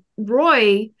know,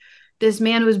 Roy, this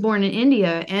man who was born in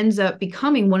India, ends up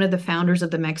becoming one of the founders of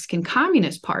the Mexican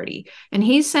Communist Party. And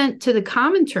he's sent to the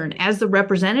Comintern as the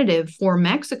representative for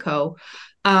Mexico,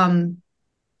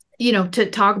 you know, to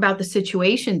talk about the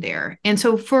situation there. And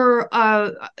so for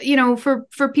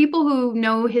people who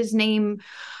know his name,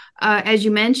 as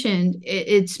you mentioned,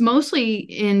 it's mostly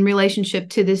in relationship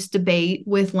to this debate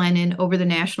with Lenin over the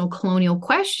national colonial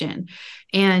question.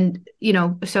 And, you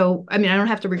know, so, I mean, I don't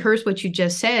have to rehearse what you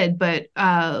just said, but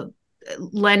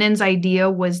Lenin's idea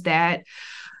was that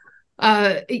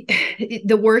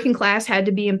the working class had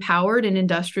to be empowered in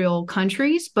industrial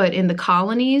countries, but in the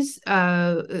colonies,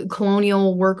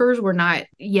 colonial workers were not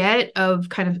yet of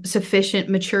kind of sufficient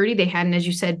maturity. They hadn't, as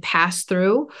you said, passed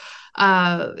through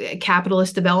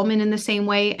capitalist development in the same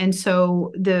way. And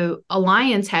so the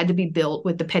alliance had to be built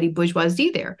with the petty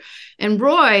bourgeoisie there. And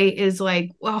Roy is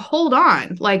like, well, hold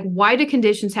on. Like, why do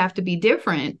conditions have to be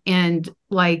different? And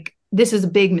like, this is a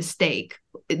big mistake.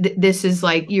 This is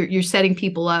like, you're setting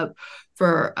people up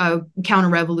for a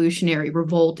counter-revolutionary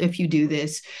revolt if you do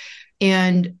this.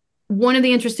 And one of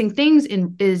the interesting things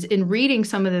is in reading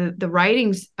some of the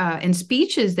writings and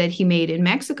speeches that he made in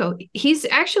Mexico, he's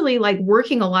actually like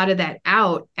working a lot of that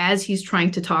out as he's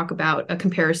trying to talk about a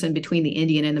comparison between the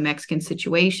Indian and the Mexican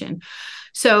situation.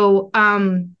 So,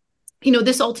 you know,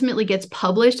 this ultimately gets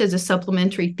published as a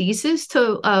supplementary thesis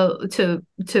to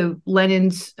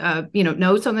Lenin's,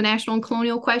 notes on the national and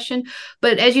colonial question.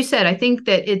 But as you said, I think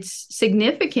that its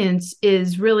significance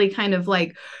is really kind of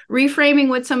like reframing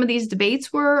what some of these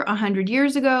debates were 100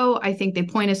 years ago. I think they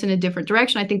point us in a different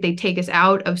direction. I think they take us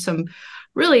out of some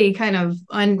really kind of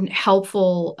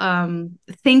unhelpful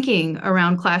thinking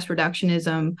around class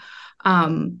reductionism.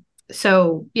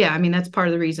 So, yeah, I mean, that's part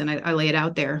of the reason I lay it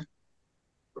out there.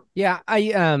 Yeah, I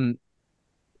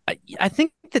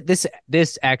think that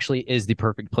this actually is the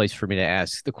perfect place for me to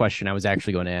ask the question I was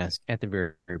actually going to ask at the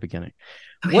very, very beginning.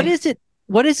 Okay.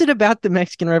 What is it about the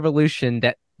Mexican Revolution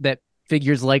that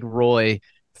figures like Roy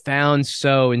found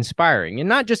so inspiring? And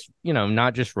not just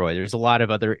Roy. There's a lot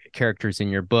of other characters in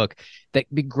your book that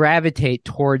gravitate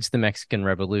towards the Mexican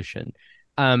Revolution.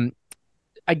 I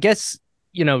guess,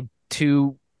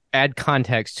 to add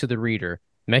context to the reader,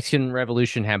 Mexican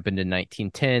Revolution happened in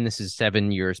 1910. This is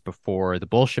 7 years before the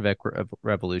Bolshevik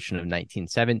Revolution of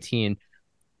 1917,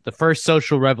 the first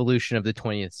social revolution of the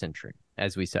 20th century,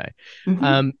 as we say.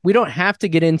 Mm-hmm. We don't have to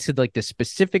get into like the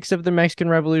specifics of the Mexican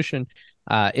Revolution.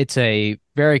 It's a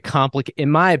very complicated,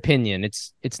 in my opinion,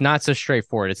 it's not so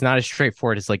straightforward. It's not as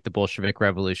straightforward as like the Bolshevik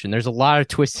Revolution. There's a lot of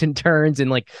twists and turns, and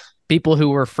like people who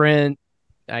were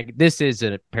this is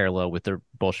a parallel with the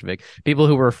Bolshevik. People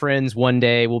who were friends one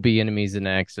day will be enemies the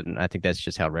next, and I think that's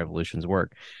just how revolutions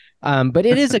work. But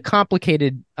it is a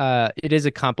complicated. It is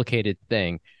a complicated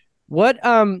thing. What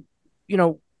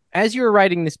as you were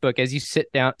writing this book, as you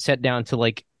sat down to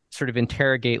like sort of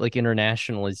interrogate like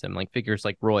internationalism, like figures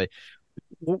like Roy,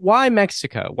 why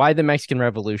Mexico? Why the Mexican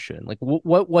Revolution? Like,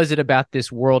 what was it about this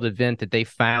world event that they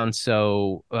found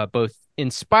so both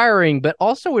inspiring but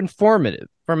also informative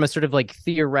from a sort of like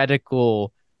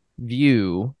theoretical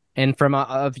view and from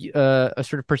a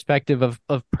sort of perspective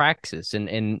of praxis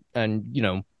and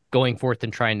going forth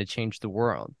and trying to change the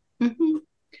world? Mm-hmm.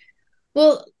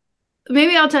 Well,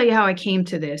 maybe I'll tell you how I came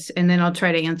to this, and then I'll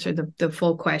try to answer the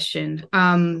full question.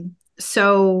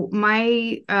 So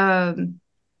my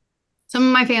some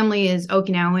of my family is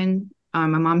Okinawan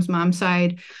on my mom's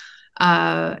side,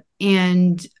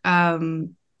 and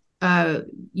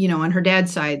on her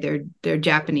dad's side, they're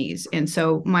Japanese. And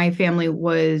so my family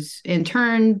was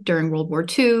interned during World War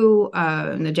II,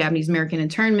 in the Japanese-American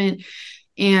internment.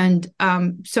 And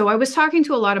so I was talking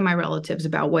to a lot of my relatives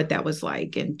about what that was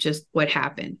like and just what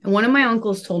happened. And one of my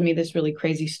uncles told me this really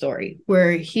crazy story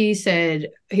where he said,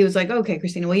 he was like, okay,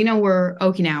 Christina, well, we're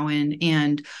Okinawan,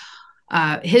 and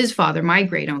his father, my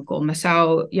great uncle,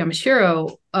 Masao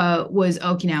Yamashiro, was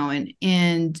Okinawan,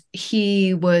 and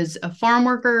he was a farm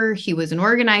worker. He was an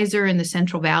organizer in the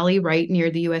Central Valley, right near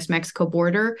the U.S.-Mexico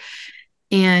border.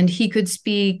 And he could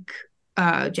speak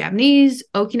Japanese,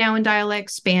 Okinawan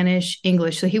dialect, Spanish,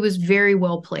 English. So he was very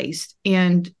well placed.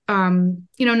 And,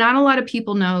 not a lot of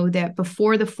people know that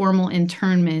before the formal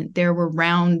internment, there were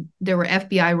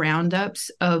FBI roundups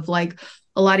of like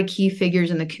a lot of key figures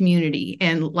in the community,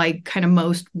 and like kind of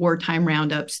most wartime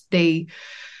roundups, they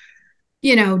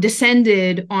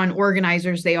descended on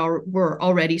organizers they all were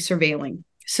already surveilling.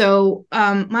 So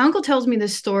my uncle tells me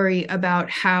this story about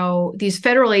how these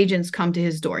federal agents come to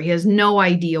his door. He has no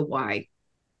idea why.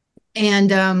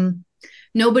 And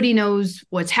nobody knows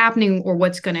what's happening or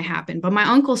what's going to happen. But my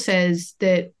uncle says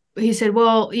that he said,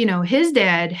 well, his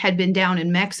dad had been down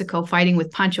in Mexico fighting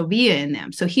with Pancho Villa in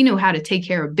them. So he knew how to take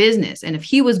care of business. And if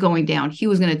he was going down, he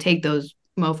was going to take those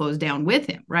mofos down with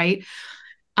him. Right.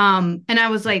 And I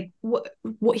was like, what?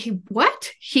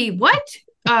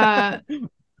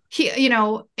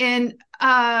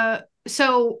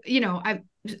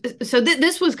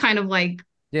 This was kind of like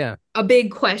a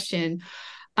big question.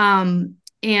 I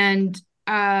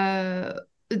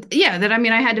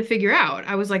had to figure out.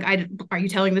 I was like, are you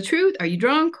telling the truth? Are you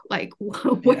drunk? Like,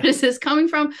 where is this coming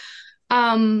from?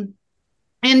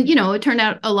 It turned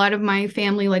out a lot of my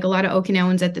family, like a lot of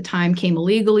Okinawans at the time, came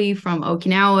illegally from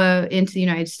Okinawa into the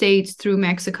United States through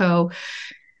Mexico.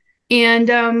 And,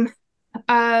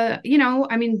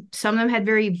 some of them had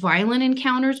very violent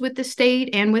encounters with the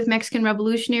state and with Mexican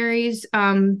revolutionaries.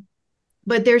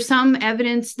 But there's some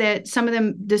evidence that some of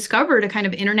them discovered a kind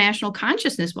of international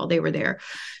consciousness while they were there.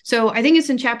 So I think it's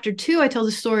in chapter 2, I tell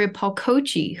the story of Paul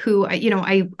Kochi, who,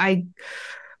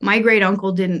 my great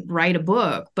uncle didn't write a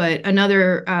book, but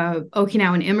another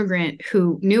Okinawan immigrant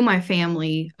who knew my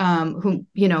family, who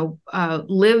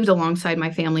lived alongside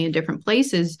my family in different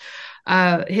places.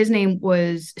 His name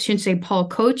was Shinsei Paul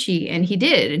Kochi, and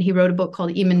he wrote a book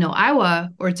called Iman no Aiwa,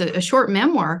 or it's a short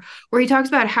memoir where he talks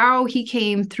about how he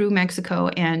came through Mexico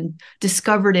and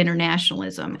discovered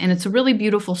internationalism. And it's a really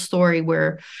beautiful story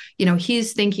where,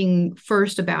 he's thinking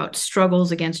first about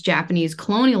struggles against Japanese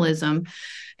colonialism.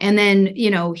 And then,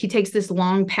 he takes this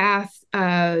long path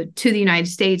to the United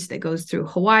States that goes through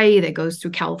Hawaii, that goes through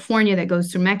California, that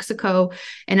goes through Mexico.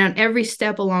 And on every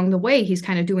step along the way, he's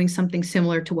kind of doing something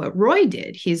similar to what Roy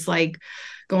did. He's like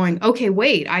going, okay,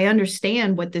 wait, I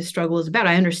understand what this struggle is about.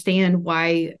 I understand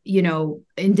why,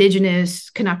 indigenous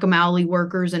Kanaka Maoli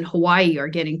workers in Hawaii are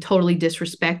getting totally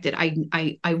disrespected.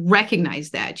 I recognize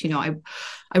that,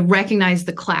 I recognize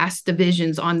the class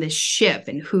divisions on this ship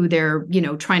and who they're,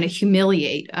 trying to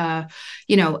humiliate,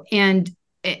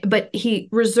 but he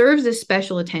reserves this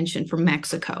special attention for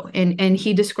Mexico. And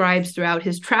he describes throughout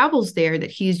his travels there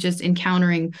that he's just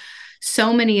encountering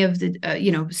so many of the,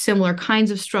 similar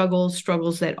kinds of struggles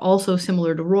that also,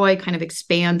 similar to Roy, kind of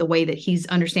expand the way that he's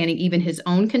understanding even his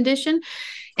own condition.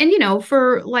 And,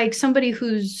 for like somebody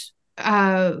who's,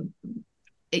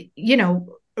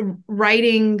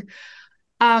 writing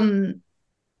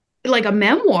like a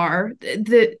memoir,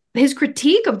 his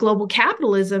critique of global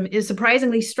capitalism is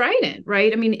surprisingly strident,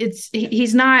 right? I mean,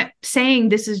 he's not saying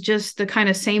this is just the kind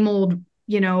of same old,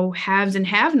 haves and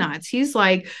have-nots. He's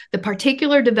like, the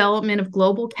particular development of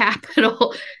global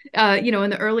capital, in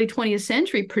the early 20th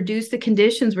century produced the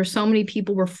conditions where so many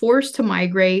people were forced to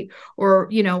migrate or,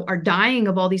 are dying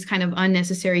of all these kind of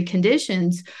unnecessary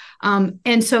conditions.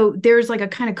 And so there's like a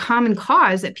kind of common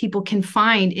cause that people can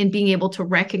find in being able to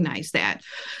recognize that.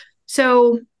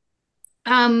 So,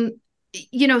 so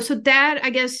that, I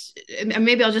guess,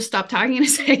 maybe I'll just stop talking in a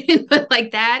second, but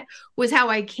like that was how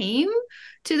I came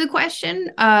to the question,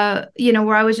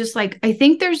 where I was just like, I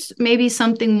think there's maybe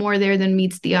something more there than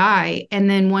meets the eye. And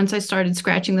then once I started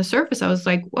scratching the surface, I was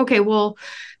like, okay, well,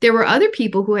 there were other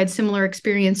people who had similar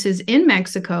experiences in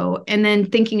Mexico. And then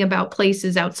thinking about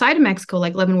places outside of Mexico,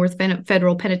 like Leavenworth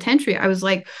Federal Penitentiary, I was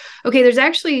like, okay, there's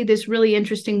actually this really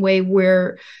interesting way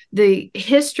where the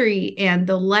history and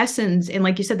the lessons and,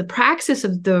 like you said, the praxis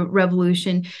of the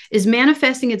revolution is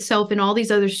manifesting itself in all these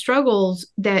other struggles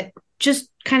that just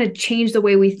kind of change the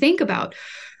way we think about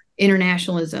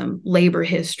internationalism, labor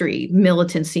history,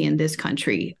 militancy in this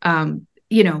country. And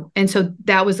so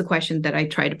that was the question that I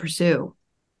tried to pursue.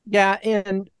 Yeah,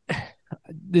 and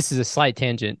this is a slight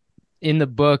tangent. In the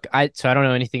book, I don't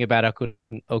know anything about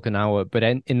Okinawa, but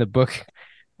in the book,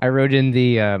 I wrote in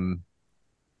the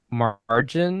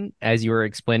margin as you were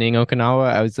explaining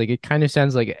Okinawa, I was like, it kind of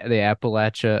sounds like the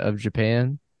Appalachia of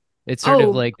Japan. It's sort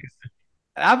of like,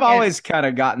 I've always kind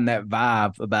of gotten that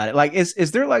vibe about it. Like,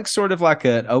 is there like sort of like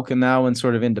an Okinawan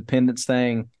sort of independence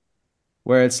thing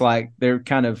where it's like they're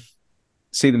kind of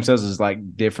see themselves as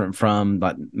like different from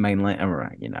like mainland, or,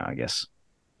 I guess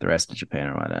the rest of Japan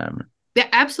or whatever. Yeah,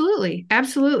 absolutely.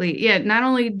 Absolutely. Yeah. Not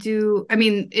only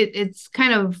it's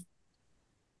kind of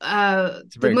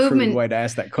It's a very the movement crude way to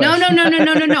ask that no,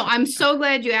 question. no. I'm so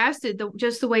glad you asked it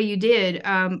just the way you did.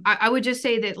 I would just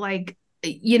say that, like,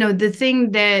 the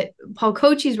thing that Paul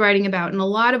Cochi's writing about and a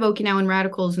lot of Okinawan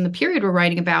radicals in the period were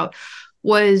writing about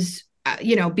was,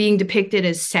 being depicted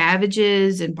as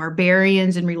savages and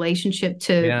barbarians in relationship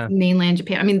to mainland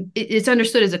Japan. I mean, it's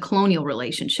understood as a colonial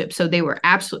relationship. So they were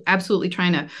absolutely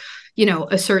trying to,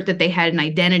 assert that they had an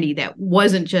identity that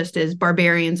wasn't just as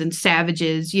barbarians and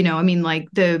savages. I mean, like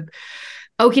the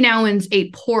Okinawans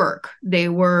ate pork. They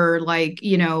were like,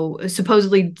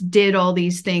 supposedly did all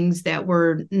these things that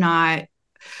were not.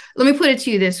 Let me put it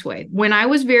to you this way. When I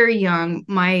was very young,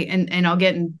 and I'll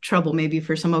get in trouble maybe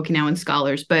for some Okinawan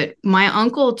scholars, but my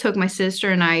uncle took my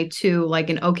sister and I to like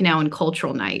an Okinawan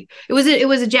cultural night. It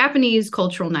was a Japanese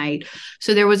cultural night.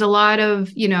 So there was a lot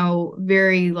of,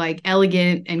 very like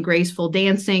elegant and graceful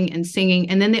dancing and singing.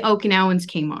 And then the Okinawans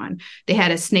came on. They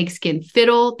had a snakeskin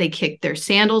fiddle. They kicked their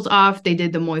sandals off. They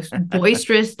did the most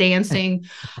boisterous dancing.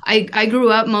 I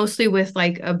grew up mostly with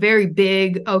like a very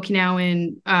big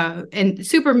Okinawan and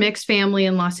super mixed family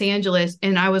in Los Angeles.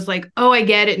 And I was like, oh, I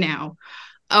get it now.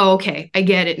 Oh, okay. I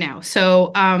get it now.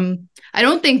 So I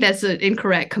don't think that's an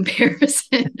incorrect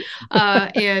comparison.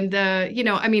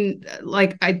 I mean,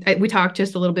 like we talked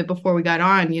just a little bit before we got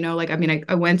on,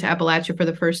 I went to Appalachia for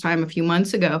the first time a few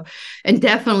months ago and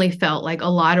definitely felt like a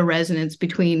lot of resonance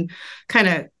between kind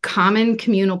of common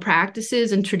communal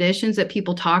practices and traditions that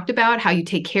people talked about, how you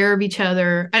take care of each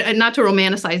other, not to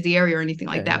romanticize the area or anything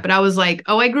like that. But I was like,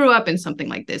 oh, I grew up in something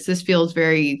like this. This feels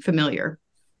very familiar.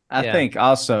 I think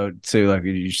also too, like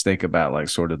you just think about like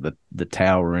sort of the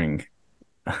towering,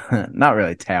 not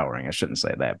really towering, I shouldn't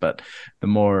say that, but the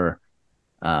more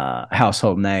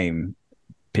household name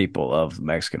people of the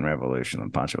Mexican Revolution,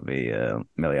 Pancho Villa,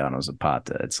 Emiliano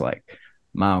Zapata. It's like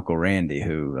my Uncle Randy,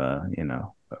 who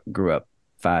grew up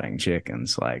fighting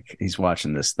chickens. Like he's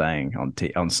watching this thing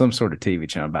on some sort of TV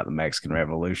channel about the Mexican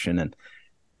Revolution, and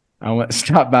I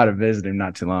stopped by to visit him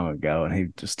not too long ago, and he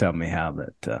just told me how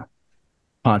that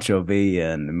Pancho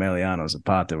Villa and Emiliano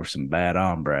Zapata were some bad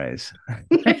hombres.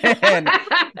 And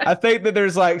I think that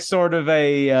there's like sort of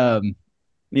a,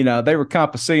 they were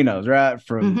campesinos, right?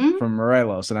 From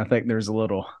Morelos. And I think there's a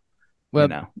little,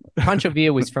 Pancho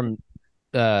Villa was from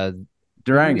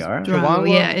Durango, right? Durango,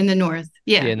 yeah, in the north.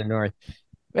 Yeah, in the north.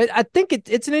 But I think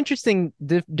it's an interesting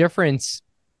difference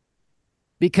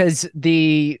because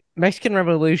the Mexican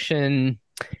Revolution,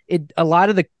 a lot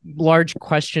of the large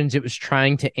questions it was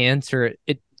trying to answer,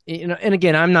 and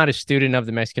again, I'm not a student of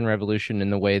the Mexican Revolution in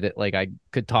the way that like I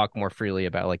could talk more freely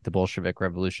about like the Bolshevik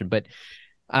Revolution, but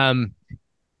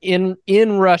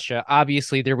in Russia,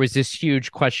 obviously there was this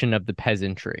huge question of the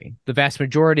peasantry. The vast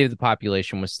majority of the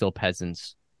population was still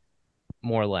peasants,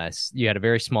 more or less. You had a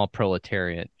very small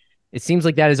proletariat. It seems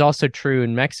like that is also true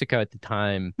in Mexico at the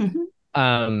time.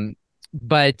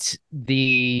 But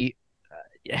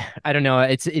I don't know.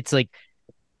 It's like,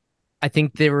 I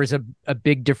think there was a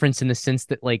big difference in the sense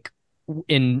that like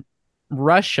in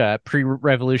Russia,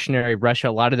 pre-revolutionary Russia,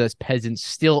 a lot of those peasants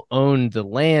still owned the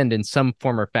land in some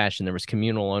form or fashion. There was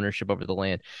communal ownership over the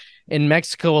land. In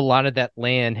Mexico, a lot of that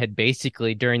land had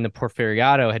basically, during the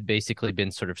Porfiriato, had basically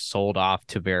been sort of sold off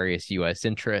to various U.S.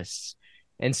 interests.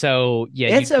 And so,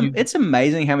 yeah, it's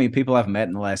amazing how many people I've met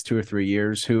in the last 2 or 3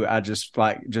 years who I just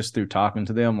through talking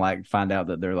to them, like find out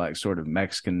that they're like sort of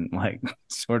Mexican, like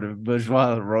sort of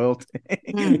bourgeois royalty,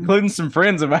 including some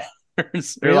friends of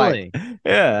ours. Really? Like,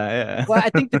 yeah. Well, I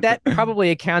think that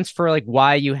probably accounts for like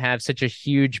why you have such a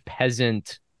huge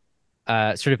peasant,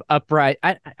 sort of upright.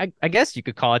 I guess you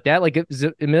could call it that. Like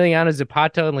Emiliano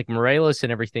Zapata and like Morelos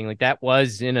and everything like that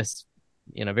was in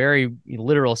a very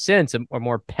literal sense a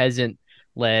more peasant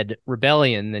led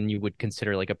rebellion than you would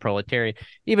consider like a proletariat,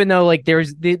 even though like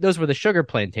those were the sugar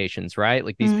plantations, right?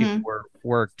 Like these people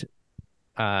worked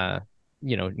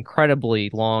incredibly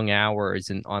long hours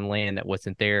on land that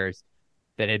wasn't theirs,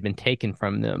 that had been taken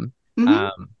from them.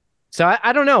 So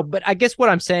I don't know, but I guess what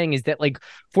I'm saying is that like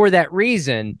for that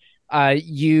reason,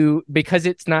 because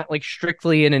it's not like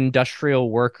strictly an industrial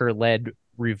worker led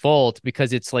revolt,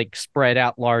 because it's like spread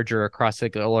out larger across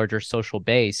like a larger social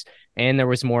base, and there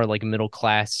was more like middle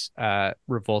class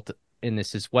revolt in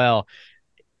this as well.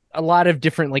 A lot of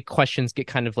different like questions get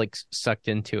kind of like sucked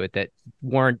into it that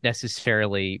weren't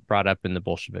necessarily brought up in the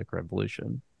Bolshevik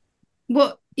Revolution.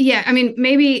 Well, yeah, I mean,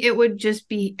 maybe it would just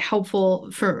be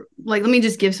helpful for like, let me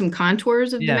just give some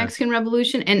contours of the Mexican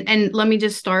Revolution. And let me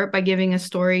just start by giving a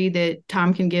story that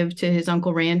Tom can give to his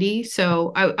Uncle Randy.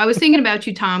 So I was thinking about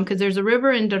you, Tom, because there's a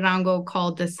river in Durango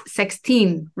called the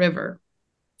Sextin River.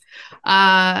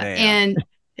 And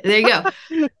There you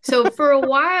go. So for a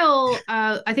while,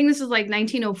 I think this is like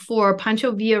 1904,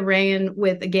 Pancho Villa ran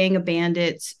with a gang of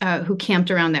bandits who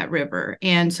camped around that river.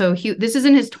 And so this is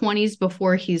in his 20s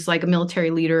before he's like a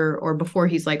military leader or before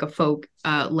he's like a folk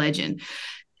legend.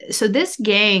 So this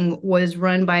gang was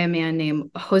run by a man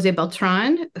named Jose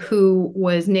Beltran, who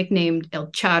was nicknamed El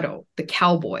Chato, the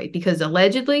cowboy, because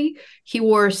allegedly he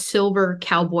wore silver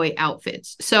cowboy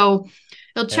outfits. So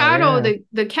El Chato,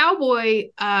 the cowboy,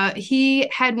 he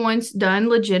had once done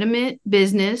legitimate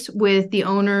business with the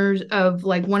owners of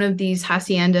like one of these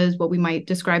haciendas, what we might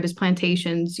describe as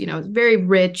plantations, very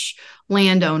rich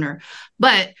landowner.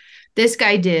 But this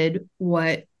guy did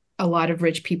what a lot of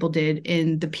rich people did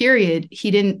in the period. He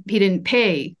didn't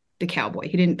pay the cowboy.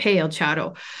 He didn't pay El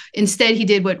Chato. Instead, he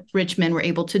did what rich men were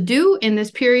able to do in this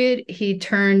period. He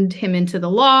turned him into the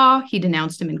law. He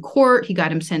denounced him in court. He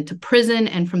got him sent to prison.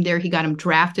 And from there, he got him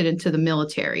drafted into the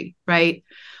military, right?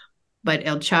 But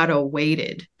El Chato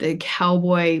waited. The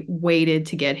cowboy waited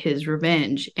to get his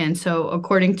revenge. And so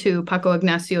according to Paco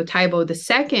Ignacio Taibo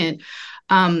II,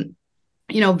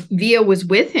 Villa was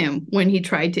with him when he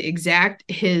tried to exact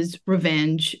his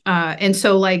revenge. And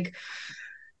so like,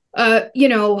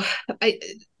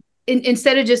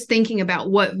 instead of just thinking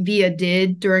about what Villa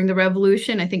did during the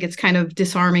revolution, I think it's kind of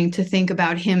disarming to think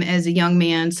about him as a young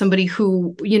man, somebody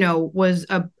who, was,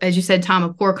 as you said, Tom,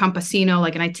 a poor campesino,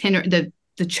 like an itinerant,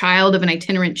 the child of an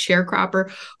itinerant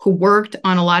sharecropper who worked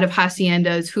on a lot of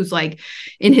haciendas, who's like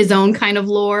in his own kind of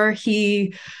lore.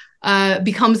 He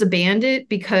becomes a bandit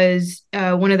because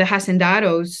one of the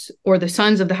hacendados or the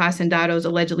sons of the hacendados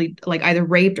allegedly like either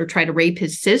raped or tried to rape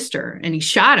his sister, and he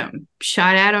shot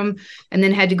at him, and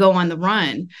then had to go on the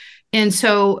run. And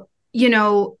so,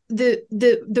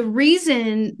 the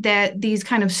reason that these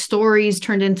kind of stories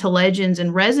turned into legends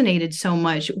and resonated so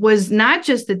much was not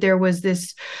just that there was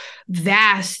this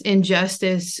vast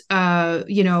injustice,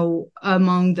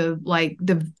 among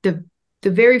the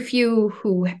very few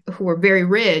who were very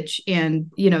rich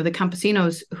and, the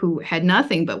campesinos who had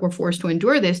nothing but were forced to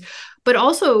endure this, but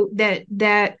also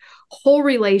that whole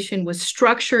relation was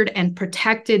structured and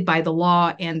protected by the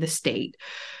law and the state.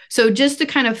 So just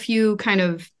a few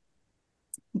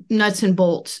nuts and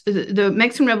bolts. The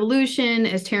Mexican Revolution,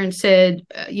 as Terrence said,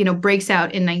 breaks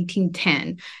out in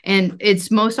 1910, and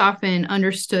it's most often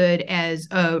understood as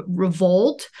a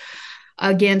revolt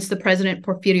against the president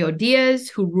Porfirio Diaz,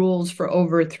 who rules for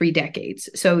over 3 decades.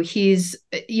 So he's,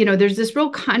 there's this real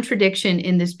contradiction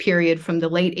in this period from the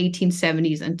late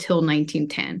 1870s until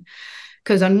 1910.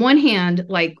 Because on one hand,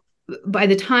 like by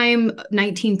the time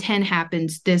 1910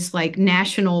 happens, this like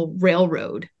national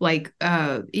railroad, like,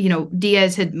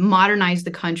 Diaz had modernized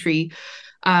the country,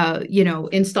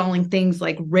 installing things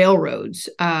like railroads,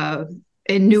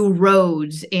 and new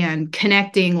roads and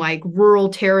connecting like rural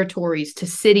territories to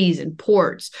cities and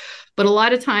ports. But a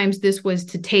lot of times this was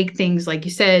to take things, like you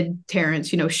said,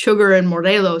 Terrence, sugar in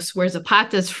Morelos, where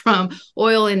Zapata's from,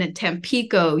 oil in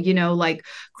Tampico, like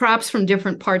crops from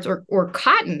different parts, or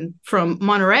cotton from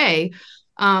Monterey,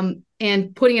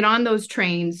 and putting it on those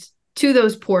trains to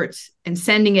those ports and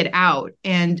sending it out.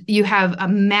 And you have a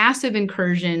massive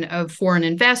incursion of foreign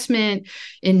investment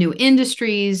in new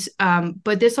industries.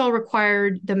 But this all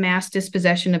required the mass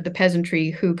dispossession of the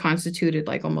peasantry, who constituted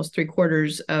like almost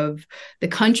 3/4 of the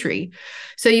country.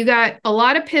 So you got a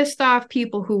lot of pissed off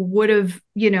people who would have,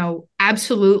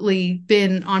 absolutely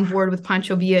been on board with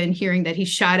Pancho Villa and hearing that he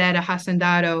shot at a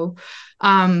hacendado.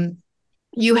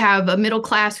 You have a middle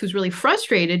class who's really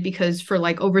frustrated because for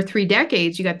like over 3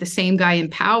 decades, you got the same guy in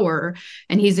power,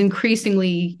 and he's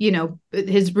increasingly,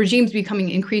 his regime's becoming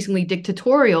increasingly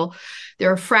dictatorial. There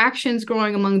are fractions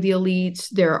growing among the elites.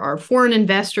 There are foreign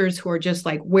investors who are just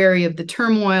like wary of the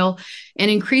turmoil. And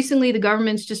increasingly, the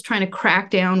government's just trying to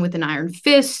crack down with an iron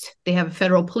fist. They have a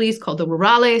federal police called the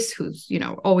Rurales, who's,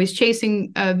 always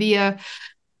chasing Villa.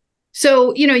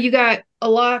 So, you got a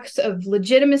lot of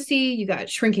legitimacy, you got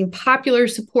shrinking popular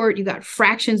support, you got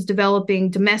fractions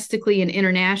developing domestically and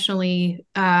internationally.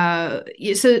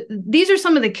 So these are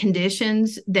some of the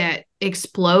conditions that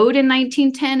explode in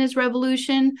 1910 as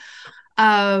revolution.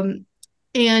 And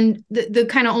the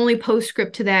kind of only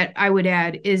postscript to that I would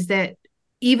add is that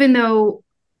even though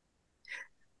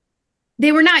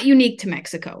they were not unique to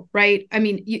Mexico, right? I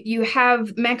mean, you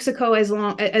have Mexico as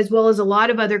well as a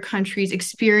lot of other countries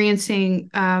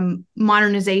experiencing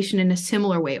modernization in a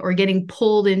similar way, or getting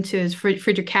pulled into, as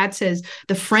Friedrich Katz says,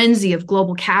 the frenzy of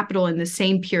global capital in the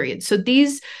same period. So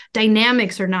these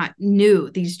dynamics are not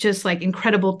new. These just like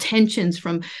incredible tensions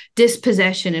from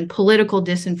dispossession and political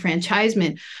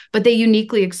disenfranchisement, but they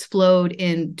uniquely explode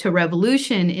into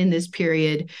revolution in this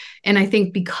period. And I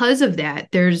think because of that,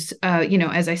 there's,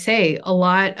 as I say, a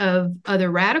lot of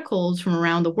other radicals from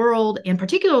around the world, and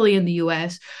particularly in the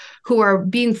US, who are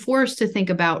being forced to think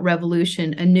about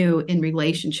revolution anew in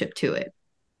relationship to it.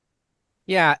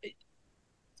 Yeah.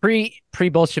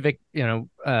 Pre-Bolshevik,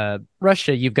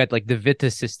 Russia, you've got like the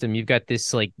Vita system. You've got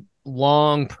this like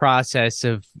long process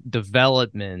of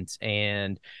development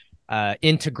and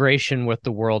integration with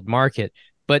the world market.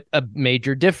 But a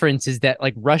major difference is that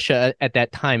like Russia at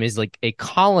that time is like a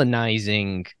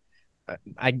colonizing,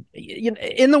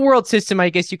 in the world system, I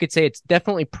guess you could say it's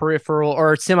definitely peripheral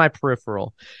or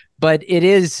semi-peripheral, but it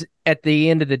is at the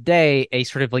end of the day a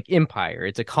sort of like empire.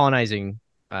 It's a colonizing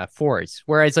force,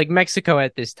 whereas like Mexico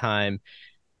at this time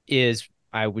is,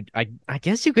 I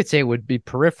guess you could say it would be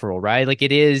peripheral, right? Like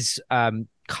it is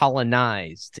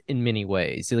colonized in many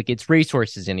ways, like its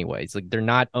resources anyways, like they're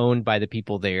not owned by the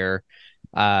people there.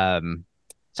 So I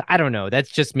don't know,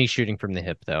 that's just me shooting from the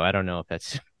hip though. I don't know if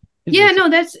that's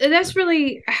that's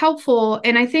really helpful.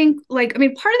 And I think part of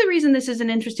the reason this is an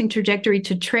interesting trajectory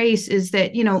to trace is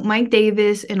that, Mike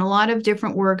Davis, in a lot of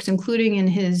different works, including in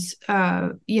his,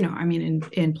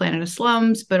 in Planet of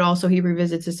Slums, but also he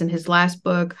revisits this in his last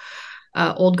book,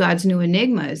 Old Gods, New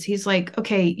Enigmas. He's like,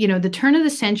 okay, the turn of the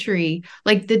century,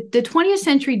 like the 20th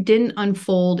century didn't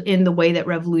unfold in the way that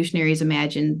revolutionaries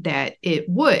imagined that it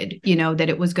would, that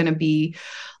it was going to be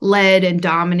led and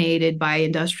dominated by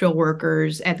industrial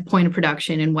workers at the point of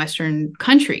production in Western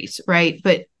countries, right?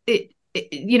 But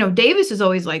Davis is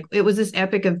always like, it was this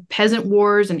epic of peasant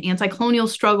wars and anti-colonial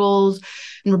struggles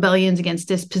and rebellions against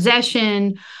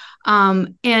dispossession.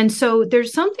 And so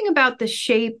there's something about the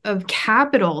shape of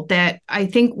capital that I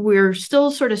think we're still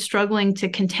sort of struggling to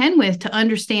contend with, to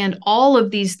understand all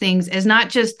of these things as not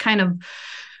just kind of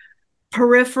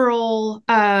peripheral,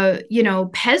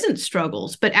 peasant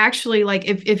struggles, but actually, like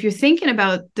if you're thinking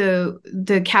about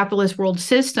the capitalist world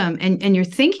system and you're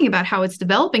thinking about how it's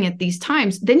developing at these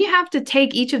times, then you have to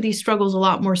take each of these struggles a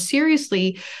lot more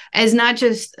seriously as not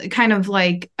just kind of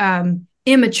like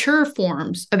immature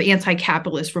forms of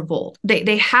anti-capitalist revolt.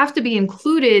 They have to be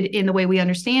included in the way we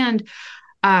understand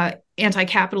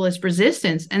anti-capitalist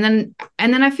resistance. And then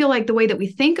I feel like the way that we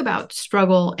think about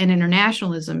struggle and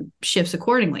internationalism shifts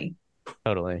accordingly.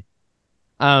 Totally.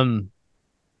 Tom,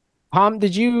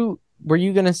 were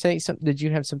you going to say something? Did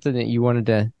you have something that you wanted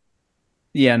to?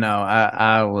 Yeah, no,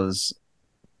 I was,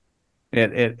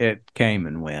 it came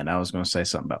and went. I was going to say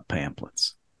something about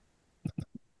pamphlets.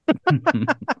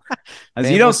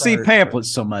 As you don't see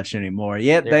pamphlets so much anymore,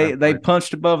 yet they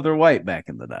punched above their weight back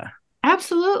in the day.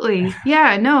 Absolutely.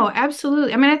 Yeah, no,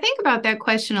 absolutely. I mean, I think about that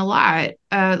question a lot.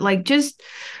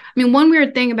 One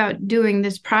weird thing about doing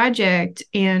this project,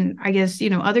 and I guess,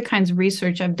 other kinds of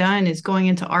research I've done, is going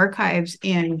into archives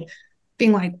and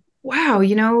being like, wow,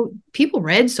 people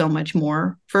read so much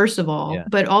more, first of all,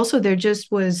 but also there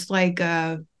just was like,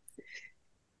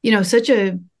 such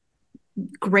a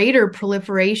greater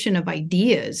proliferation of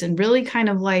ideas, and really kind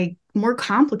of like more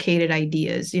complicated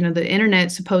ideas. The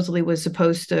internet supposedly was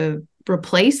supposed to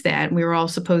replace that, and we were all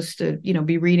supposed to,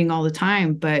 be reading all the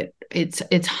time, but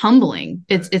it's humbling.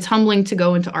 It's humbling to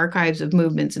go into archives of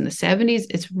movements in the 70s.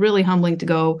 It's really humbling to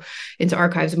go into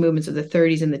archives of movements of the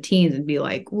 30s and the teens and be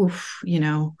like, oof,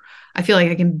 I feel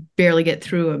like I can barely get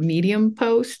through a Medium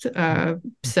post.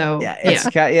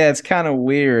 It's kind of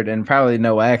weird, and probably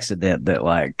no accident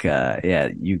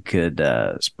that you could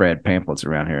spread pamphlets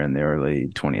around here in the early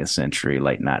 20th century,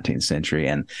 late 19th century,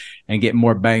 and get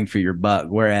more bang for your buck.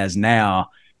 Whereas now,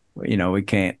 we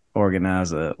can't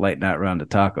organize a late night run to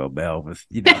Taco Bell with,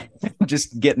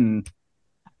 just getting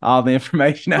all the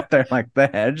information out there like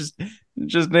that.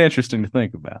 Just interesting to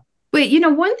think about. But,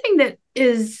 one thing that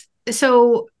is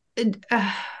so,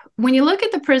 when you look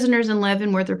at the prisoners in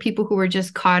Leavenworth, or people who were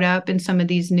just caught up in some of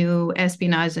these new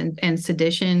espionage and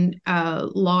sedition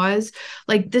laws,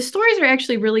 like the stories are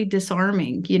actually really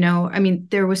disarming.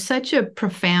 There was such a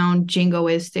profound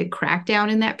jingoistic crackdown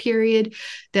in that period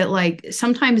that like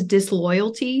sometimes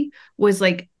disloyalty was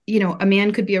like, a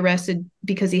man could be arrested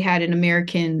because he had an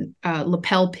American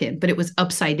lapel pin, but it was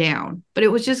upside down. But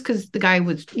it was just because the guy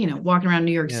was, walking around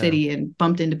New York City and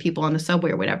bumped into people on the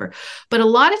subway or whatever. But a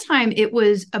lot of time it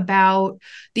was about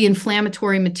the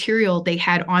inflammatory material they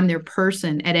had on their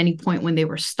person at any point when they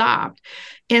were stopped.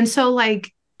 And so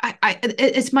like,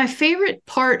 it's my favorite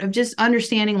part of just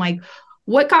understanding like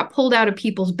what got pulled out of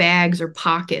people's bags or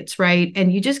pockets, right?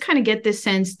 And you just kind of get this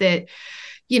sense that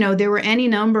there were any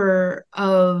number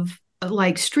of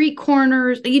like street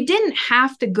corners. You didn't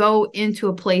have to go into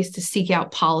a place to seek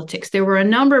out politics. There were a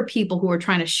number of people who were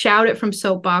trying to shout it from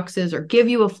soapboxes or give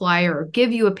you a flyer or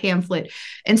give you a pamphlet.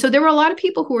 And so there were a lot of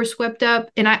people who were swept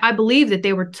up. And I believe that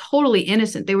they were totally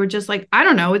innocent. They were just like, I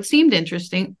don't know, it seemed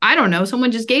interesting. I don't know,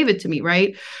 someone just gave it to me,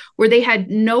 right? Where they had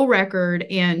no record.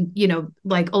 And,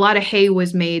 like a lot of hay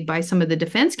was made by some of the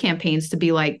defense campaigns to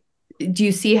be like, do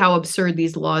you see how absurd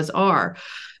these laws are?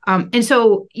 And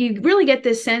so you really get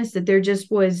this sense that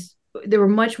there were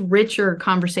much richer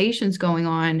conversations going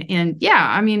on. And yeah,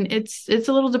 I mean, it's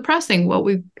a little depressing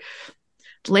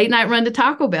late night run to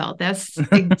Taco Bell. That's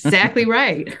exactly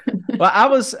right.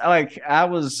 Well,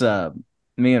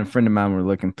 me and a friend of mine were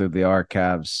looking through the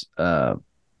archives.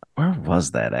 Where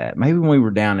was that at? Maybe when we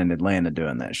were down in Atlanta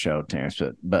doing that show, Terrence,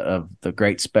 but of the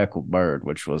Great Speckled Bird,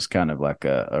 which was kind of like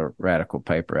a radical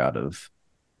paper out of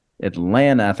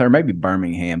Atlanta, or maybe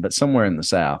Birmingham, but somewhere in the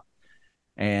South.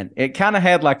 And it kind of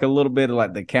had like a little bit of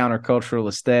like the countercultural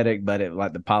aesthetic, but it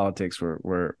like the politics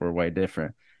were way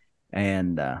different.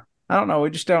 And I don't know,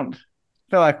 we just don't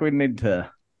feel like we need to,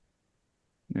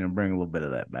 bring a little bit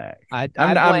of that back.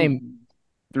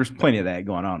 There's plenty of that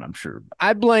going on, I'm sure.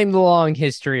 I blame the long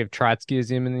history of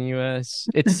Trotskyism in the U.S.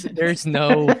 There's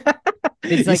no.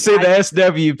 It's you see the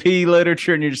SWP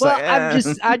literature, and you're just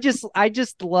I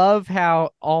just love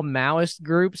how all Maoist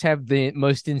groups have the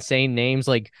most insane names,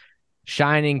 like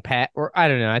Shining Path, or I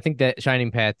don't know. I think that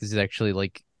Shining Path is actually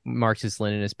like Marxist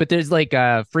Leninist, but there's like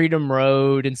Freedom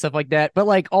Road and stuff like that. But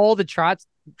like all the trot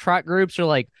groups are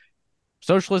like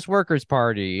Socialist Workers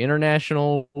Party,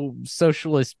 International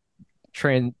Socialist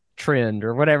Trend,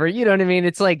 or whatever. You know what I mean?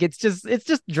 It's like it's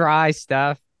just dry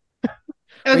stuff.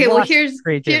 Okay, well here's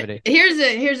creativity. Here's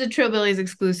a Trillbillies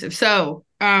exclusive. So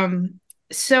I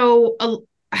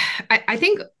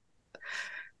think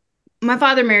my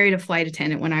father married a flight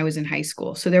attendant when I was in high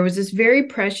school. So there was this very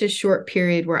precious short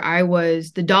period where I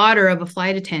was the daughter of a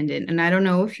flight attendant. And I don't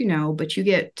know if you know, but you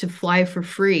get to fly for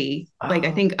free, like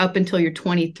I think up until you're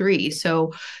 23.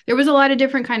 So there was a lot of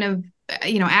different kind of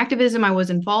activism I was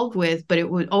involved with, but it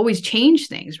would always change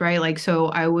things, right? Like, so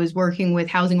I was working with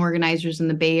housing organizers in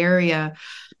the Bay Area,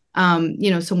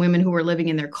 some women who were living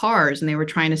in their cars and they were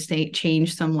trying to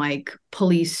change some like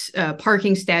police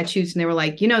parking statutes. And they were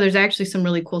like, there's actually some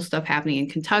really cool stuff happening in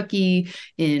Kentucky,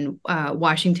 in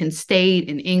Washington State,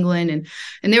 in England.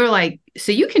 And they were like,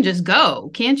 so you can just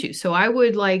go, can't you? So I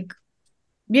would like,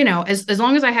 as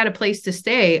long as I had a place to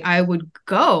stay, I would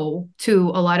go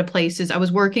to a lot of places. I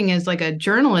was working as like a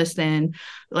journalist then,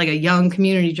 like a young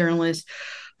community journalist,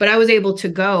 but I was able to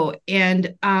go.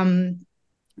 And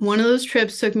one of those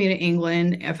trips took me to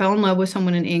England. I fell in love with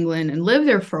someone in England and lived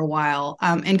there for a while,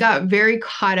 and got very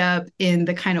caught up in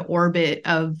the kind of orbit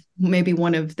of maybe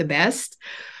one of the best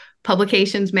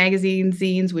publications, magazines,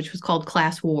 zines, which was called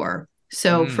Class War.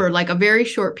 So for like a very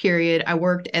short period, I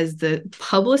worked as the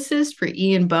publicist for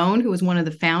Ian Bone, who was one of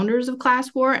the founders of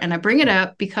Class War. And I bring it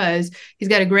up because he's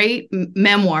got a great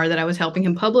memoir that I was helping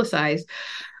him publicize.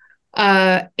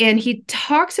 And he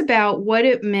talks about what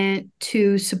it meant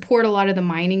to support a lot of the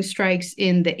mining strikes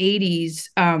in the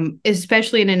 80s,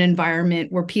 especially in an environment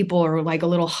where people are like a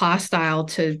little hostile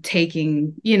to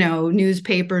taking,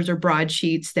 newspapers or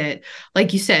broadsheets that,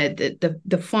 like you said,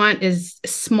 the font is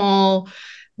small,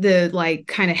 the like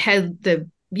kind of the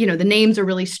names are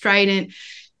really strident.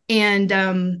 And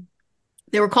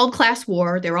they were called Class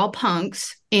War. They were all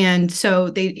punks. And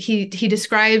so he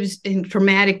describes in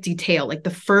dramatic detail, like the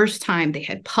first time they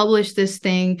had published this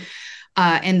thing,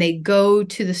 and they go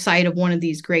to the site of one of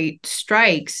these great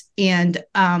strikes. And,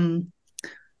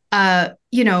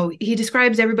 he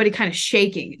describes everybody kind of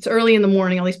shaking. It's early in the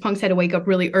morning. All these punks had to wake up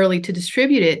really early to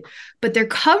distribute it. But their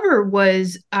cover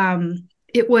was,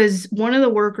 it was one of the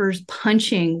workers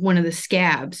punching one of the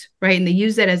scabs, right? And they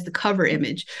use that as the cover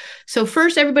image. So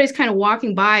first everybody's kind of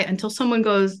walking by until someone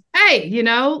goes, hey,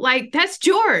 like that's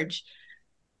George.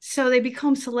 so they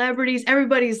become celebrities.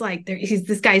 Everybody's like, he's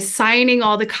this guy signing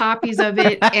all the copies of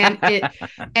it, and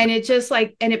it just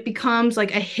like, and it becomes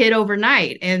like a hit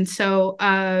overnight. And so,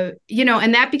 and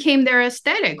that became their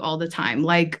aesthetic all the time.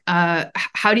 Like,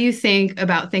 how do you think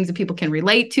about things that people can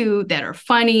relate to, that are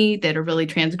funny, that are really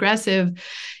transgressive?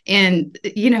 And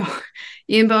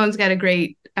Ian Bohen's got a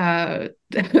great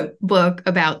book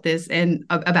about this and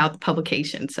about the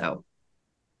publication. So,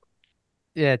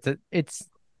 yeah,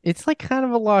 it's like kind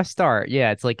of a lost art. Yeah,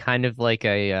 it's like kind of like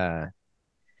it's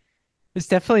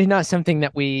definitely not something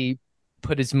that we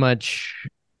put as much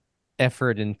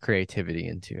effort and creativity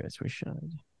into as we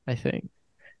should, I think.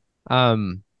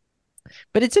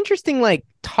 But it's interesting, like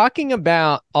talking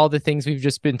about all the things we've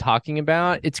just been talking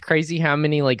about. It's crazy how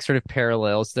many like sort of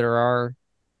parallels there are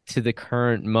to the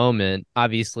current moment.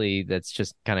 Obviously, that's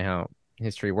just kind of how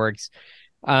history works.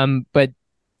 But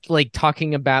like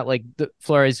talking about like the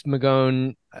Flores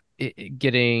Magón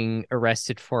getting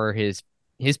arrested for his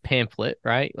pamphlet,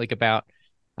 right? Like about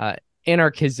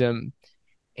anarchism.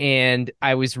 And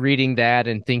I was reading that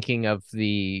and thinking of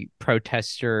the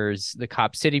protesters, the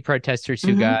Cop City protesters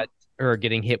who got or are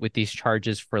getting hit with these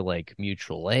charges for like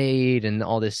mutual aid and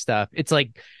all this stuff. It's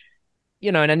like,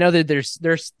 and I know that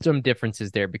there's some differences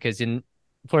there, because in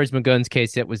Flores Magón's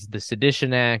case, it was the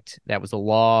Sedition Act. That was a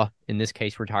law. In this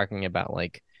case, we're talking about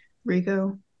like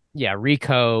RICO. Yeah,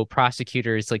 RICO,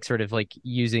 prosecutors like sort of like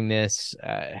using this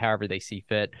however they see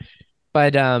fit.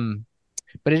 But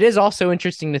it is also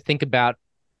interesting to think about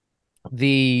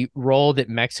the role that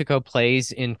Mexico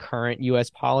plays in current US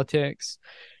politics,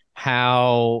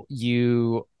 how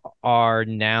you are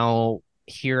now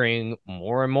hearing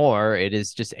more and more. It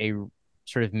is just a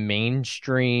sort of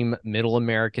mainstream middle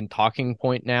American talking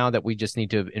point now that we just need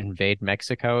to invade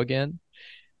Mexico again.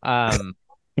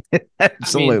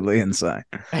 Absolutely insane.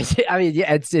 I mean,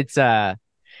 yeah,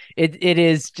 it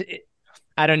is.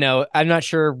 I don't know. I'm not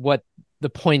sure what the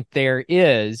point there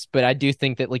is, but I do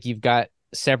think that like you've got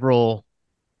several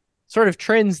sort of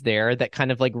trends there that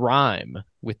kind of like rhyme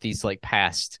with these like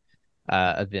past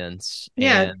events.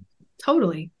 Yeah, and,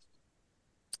 totally.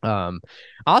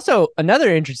 Also,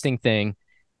 another interesting thing,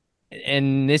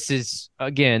 and this is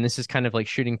kind of like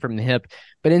shooting from the hip,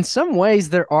 but in some ways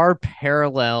there are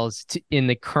parallels in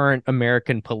the current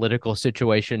American political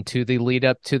situation to the lead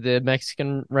up to the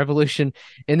Mexican Revolution,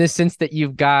 in the sense that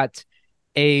you've got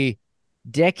a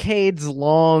decades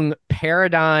long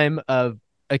paradigm of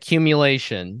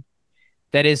accumulation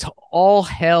that is all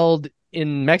held.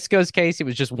 In Mexico's case, it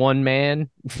was just one man,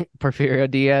 Porfirio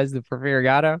Diaz, the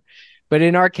Porfiriato. But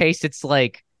in our case, it's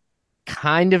like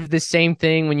kind of the same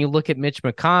thing when you look at Mitch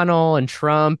McConnell and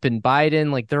Trump and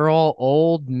Biden. Like they're all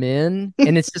old men.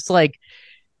 And it's just like,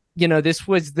 this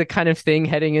was the kind of thing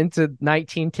heading into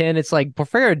 1910. It's like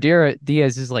Porfirio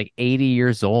Diaz is like 80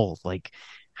 years old. Like,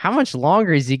 how much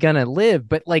longer is he going to live?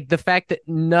 But like the fact that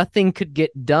nothing could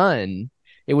get done,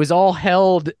 it was all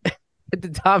held at the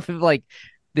top of like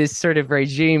this sort of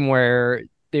regime where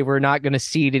they were not going to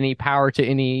cede any power to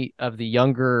any of the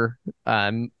younger,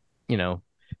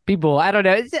 people. I don't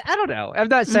know. I'm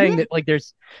not saying that like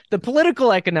there's the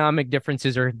political economic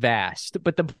differences are vast,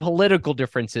 but the political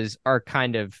differences are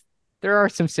there are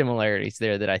some similarities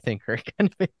there that I think are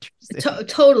kind of interesting.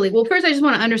 Totally. Well, first, I just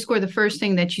want to underscore the first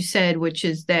thing that you said, which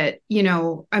is that,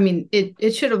 I mean,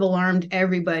 it should have alarmed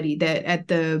everybody that at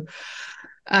the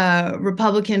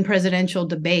Republican presidential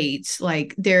debates,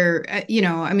 like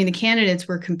the candidates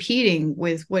were competing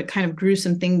with what kind of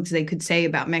gruesome things they could say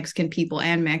about Mexican people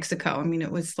and Mexico. I mean,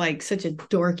 it was like such a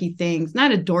dorky thing. It's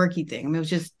not a dorky thing. I mean, it was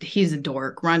just, he's a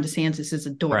dork. Ron DeSantis is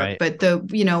a dork, right. But the,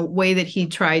 way that he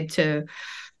tried to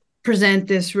present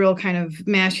this real kind of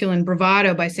masculine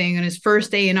bravado by saying on his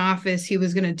first day in office, he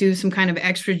was going to do some kind of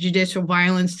extrajudicial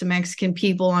violence to Mexican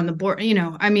people on the board.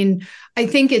 I mean, I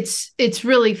think it's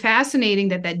really fascinating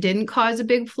that didn't cause a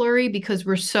big flurry, because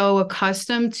we're so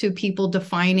accustomed to people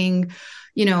defining,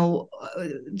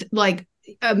 like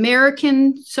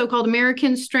so-called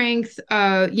American strength,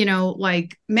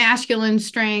 like masculine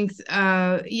strength.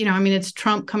 I mean, it's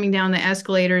Trump coming down the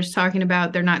escalators talking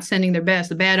about they're not sending their best,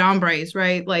 the bad hombres,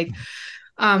 right? Like,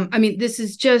 I mean, this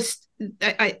is just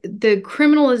the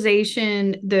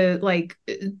criminalization,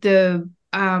 the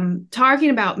talking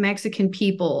about Mexican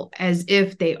people as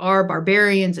if they are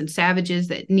barbarians and savages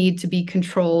that need to be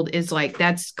controlled is like,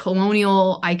 that's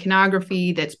colonial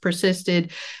iconography that's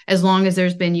persisted as long as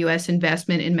there's been U.S.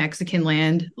 investment in Mexican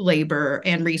land, labor,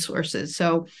 and resources.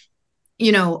 So,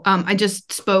 I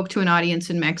just spoke to an audience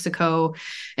in Mexico,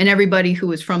 and everybody who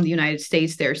was from the United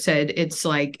States there said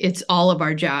it's all of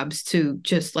our jobs to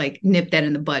just like nip that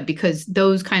in the bud, because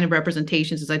those kind of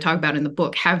representations, as I talk about in the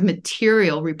book, have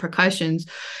material repercussions,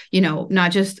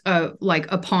 not just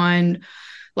upon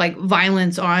like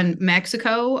violence on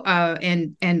Mexico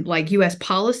and like U.S.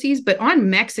 policies, but on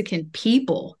Mexican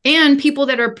people and people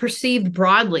that are perceived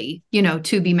broadly,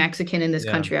 to be Mexican in this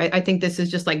country. I think this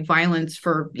is just like violence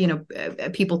for,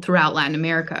 people throughout Latin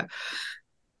America.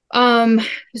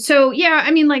 So yeah,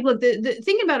 I mean, like, look, the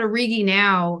thing about Arrighi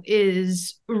now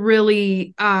is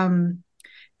really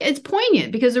it's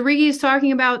poignant, because Arrighi is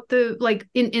talking about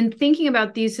in thinking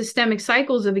about these systemic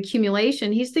cycles of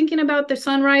accumulation, he's thinking about the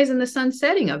sunrise and the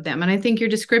sunsetting of them. And I think your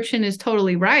description is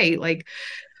totally right. Like,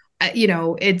 I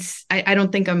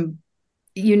don't think I'm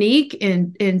unique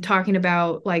in talking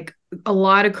about like a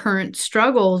lot of current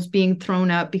struggles being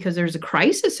thrown up because there's a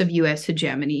crisis of U.S.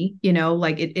 hegemony.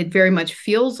 Like it very much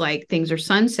feels like things are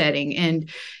sunsetting. And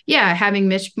yeah, having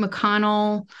Mitch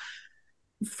McConnell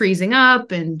freezing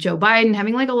up and Joe Biden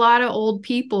having like a lot of old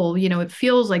people, it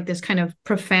feels like this kind of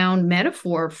profound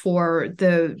metaphor for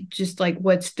the just like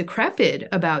what's decrepit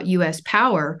about US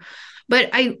power. But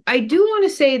I do want to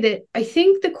say that I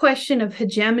think the question of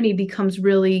hegemony becomes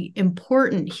really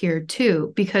important here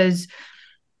too, because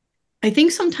I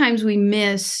think sometimes we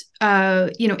miss,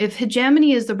 if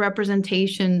hegemony is the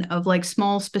representation of like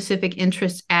small specific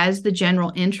interests as the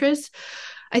general interests,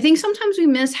 I think sometimes we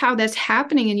miss how that's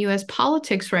happening in U.S.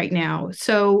 politics right now.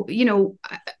 So,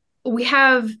 we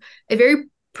have a very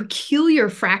peculiar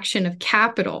fraction of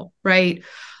capital, right?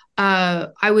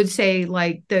 I would say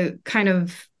like the kind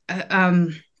of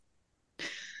the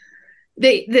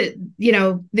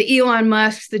Elon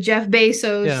Musks, the Jeff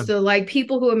Bezos, the like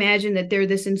people who imagine that they're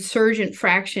this insurgent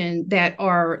fraction that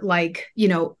are like,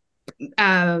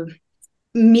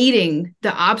 meeting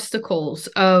the obstacles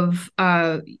of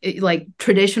like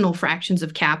traditional fractions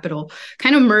of capital,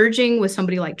 kind of merging with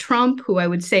somebody like Trump, who I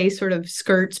would say sort of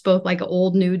skirts both like an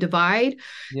old new divide.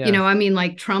 I mean,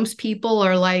 like Trump's people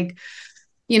are like,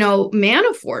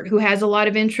 Manafort, who has a lot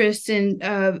of interest in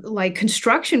like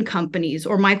construction companies,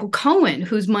 or Michael Cohen,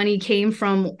 whose money came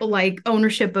from like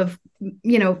ownership of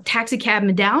taxi cab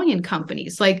medallion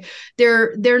companies. Like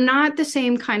they're not the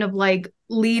same kind of like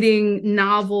leading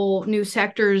novel new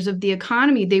sectors of the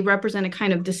economy. They represent a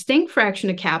kind of distinct fraction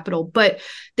of capital, but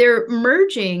they're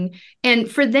merging.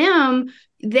 And for them,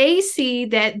 they see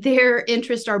that their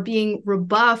interests are being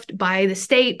rebuffed by the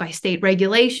state, by state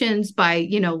regulations, by,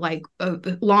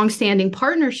 longstanding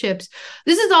partnerships.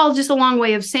 This is all just a long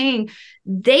way of saying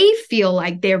they feel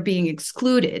like they're being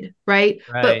excluded, right?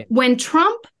 But when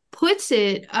Trump puts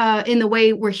it in the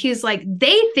way where he's like,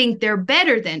 they think they're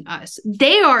better than us,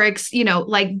 they are,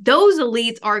 like those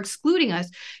elites are excluding us.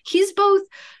 He's both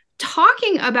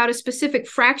talking about a specific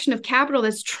fraction of capital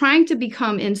that's trying to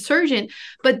become insurgent,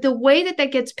 but the way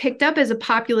that gets picked up as a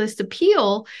populist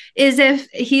appeal is if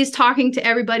he's talking to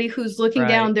everybody who's looking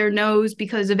down their nose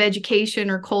because of education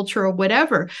or culture or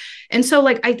whatever. And so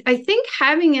like I think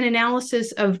having an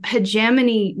analysis of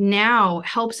hegemony now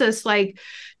helps us like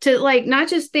to like not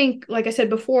just think, like I said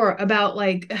before, about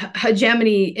like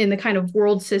hegemony in the kind of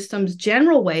world systems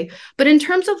general way, but in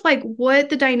terms of like what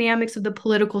the dynamics of the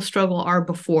political struggle are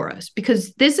before us,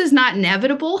 because this is not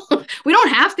inevitable. We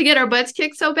don't have to get our butts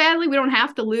kicked so badly. We don't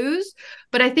have to lose,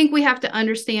 but I think we have to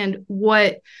understand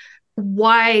why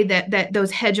that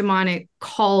those hegemonic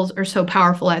calls are so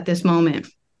powerful at this moment.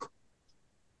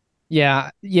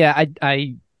 Yeah.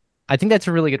 I think that's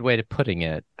a really good way of putting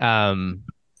it.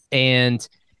 And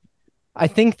I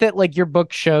think that like your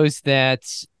book shows that,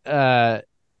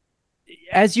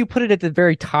 as you put it at the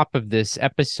very top of this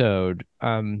episode,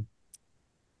 a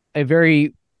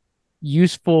very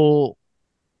useful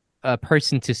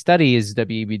person to study is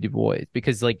W.E.B. Du Bois,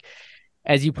 because like,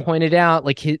 as you pointed out,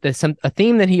 like a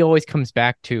theme that he always comes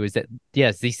back to is that,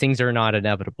 yes, these things are not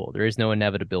inevitable. There is no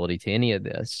inevitability to any of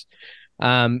this.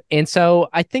 And so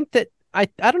I think that, I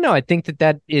don't know, I think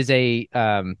that is a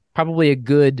probably a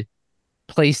good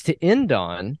place to end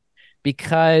on,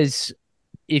 because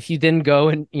if you then go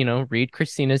and read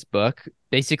Christina's book,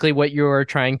 basically what you're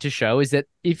trying to show is that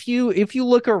if you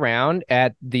look around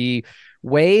at the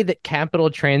way that capital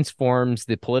transforms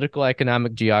the political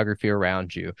economic geography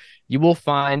around you, you will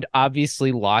find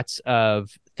obviously lots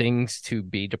of things to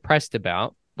be depressed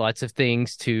about, lots of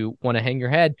things to want to hang your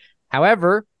head.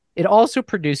 However, it also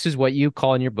produces what you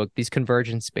call in your book these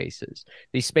convergence spaces,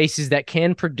 these spaces that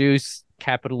can produce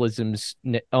capitalism's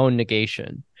own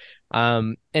negation.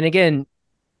 And again,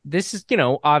 this is,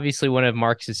 obviously one of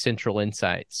Marx's central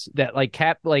insights, that like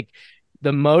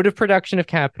the mode of production of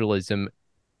capitalism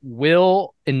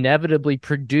will inevitably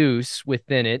produce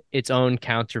within it its own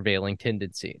countervailing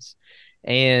tendencies.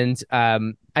 And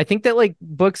I think that like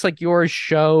books like yours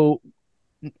show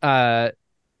not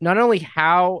only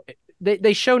how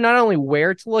they show not only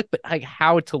where to look, but like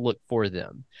how to look for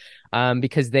them,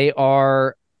 because they're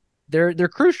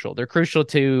crucial. They're crucial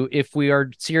to, if we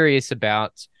are serious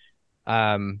about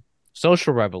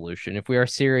social revolution, if we are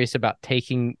serious about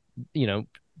taking,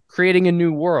 creating a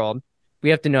new world, we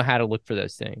have to know how to look for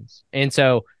those things. And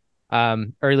so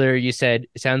earlier you said,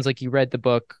 it sounds like you read the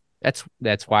book.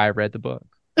 That's why I read the book.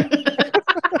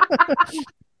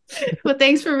 Well,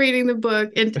 thanks for reading the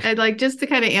book. And I'd like just to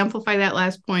kind of amplify that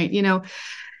last point,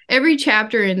 every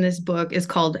chapter in this book is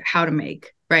called How to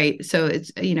Make, right? So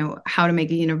it's, how to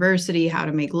make a university, how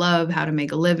to make love, how to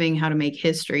make a living, how to make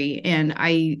history. And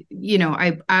I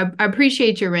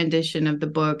appreciate your rendition of the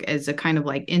book as a kind of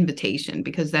like invitation,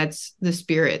 because that's the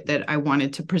spirit that I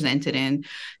wanted to present it in,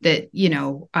 that,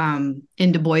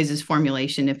 in Du Bois's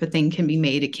formulation, if a thing can be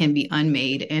made, it can be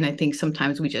unmade. And I think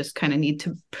sometimes we just kind of need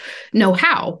to know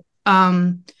how.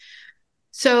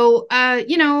 So,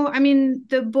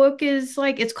 the book is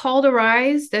like, it's called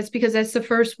Arise. That's because that's the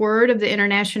first word of the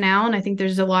Internationale. And I think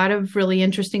there's a lot of really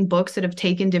interesting books that have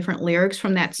taken different lyrics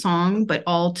from that song, but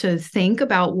all to think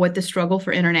about what the struggle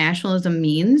for internationalism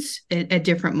means at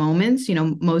different moments.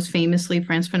 Most famously,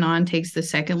 Frantz Fanon takes the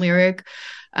second lyric,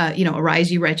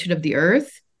 Arise, ye wretched of the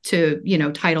earth, to,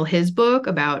 title his book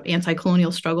about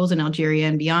anti-colonial struggles in Algeria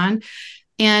and beyond.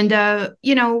 And,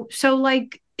 so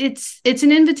like, it's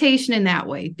an invitation in that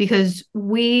way, because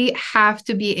we have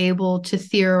to be able to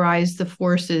theorize the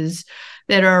forces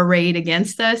that are arrayed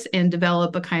against us and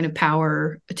develop a kind of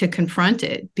power to confront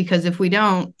it. Because if we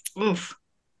don't,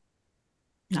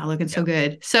 not looking so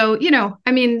good. So,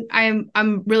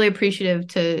 I'm really appreciative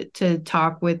to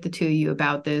talk with the two of you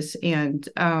about this. And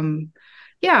I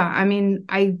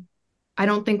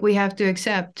don't think we have to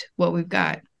accept what we've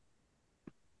got.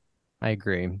 I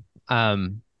agree.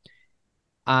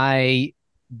 I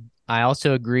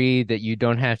also agree that you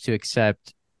don't have to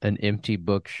accept an empty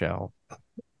bookshelf,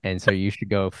 and so you should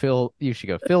go fill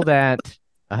that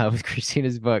with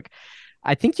Christina's book.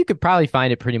 I think you could probably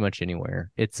find it pretty much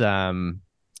anywhere. It's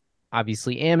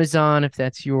obviously Amazon if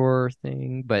that's your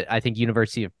thing, but I think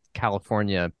University of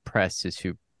California Press is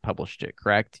who published it.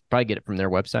 Correct? Probably get it from their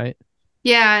website.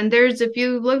 Yeah, and if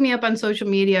you look me up on social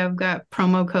media, I've got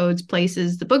promo codes,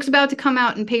 places. The book's about to come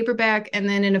out in paperback, and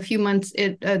then in a few months,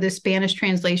 the Spanish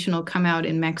translation will come out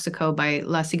in Mexico by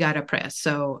La Cigara Press.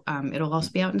 So it'll also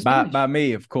be out in Spanish. By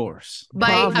me, of course.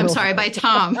 By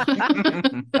Tom.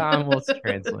 Tom will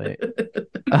translate.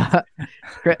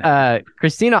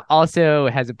 Christina also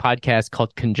has a podcast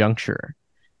called Conjuncture,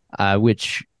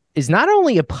 which is not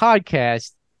only a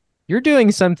podcast. You're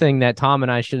doing something that Tom and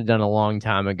I should have done a long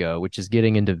time ago, which is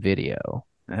getting into video.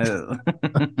 Oh.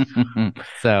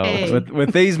 So hey.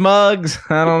 with these mugs,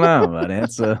 I don't know, but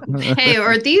it's hey,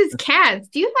 or these cats.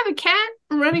 Do you have a cat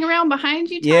running around behind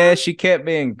you, Tom? Yeah, she kept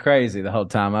being crazy the whole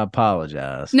time. I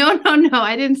apologize. No,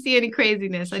 I didn't see any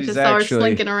craziness. I just saw her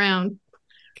slinking around.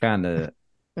 Kind of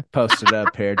posted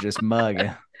up here, just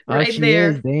mugging. Right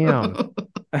there. Damn.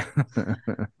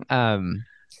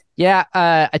 Yeah,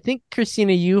 I think,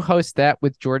 Christina, you host that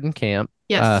with Jordan Camp,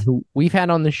 yes, who we've had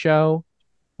on the show.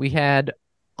 We had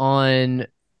on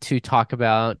to talk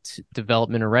about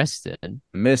Development Arrested.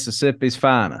 Mississippi's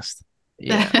finest.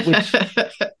 Yeah, which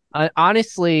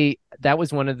honestly, that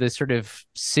was one of the sort of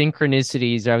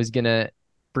synchronicities I was going to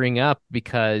bring up,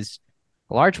 because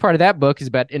a large part of that book is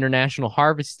about International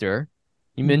Harvester.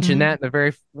 You mentioned that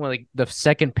in the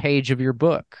second page of your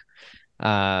book,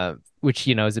 which,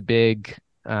 is a big...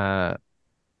 I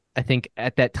think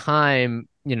at that time,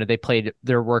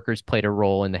 their workers played a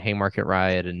role in the Haymarket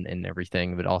riot and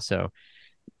everything, but also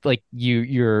like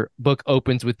your book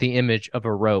opens with the image of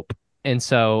a rope. And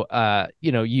so,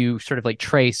 you sort of like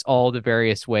trace all the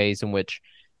various ways in which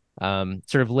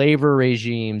sort of labor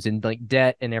regimes and like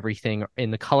debt and everything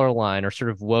in the color line are sort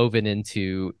of woven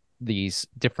into these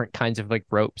different kinds of like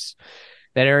ropes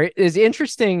that is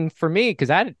interesting for me, because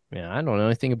I don't know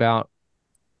anything about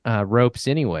ropes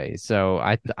anyway, so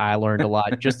I learned a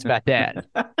lot just about that.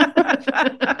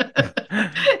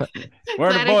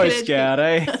 Weren't a Boy Scout,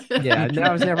 eh? Yeah,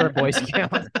 I was never a Boy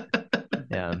Scout.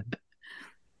 Yeah.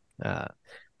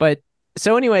 But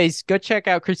so anyways, go check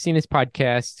out Christina's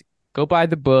podcast. Go buy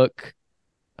the book.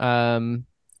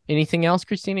 Anything else,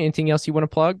 Christina? Anything else you want to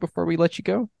plug before we let you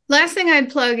go? Last thing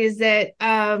I'd plug is that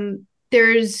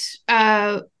there's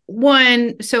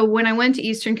one. So when I went to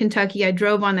Eastern Kentucky, I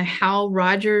drove on the Hal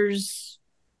Rogers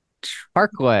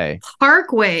Parkway.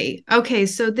 Parkway. Okay,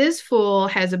 so this fool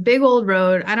has a big old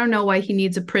road. I don't know why he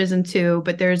needs a prison too,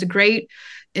 but there's a great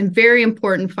and very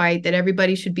important fight that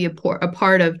everybody should be a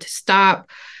part of to stop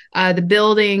the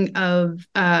building of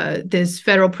this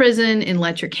federal prison in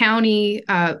Letcher County.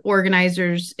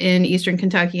 Organizers in Eastern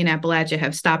Kentucky and Appalachia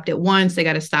have stopped it once. They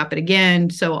got to stop it again.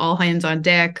 So all hands on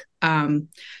deck.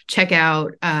 Check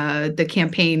out the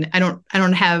campaign. I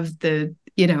don't have the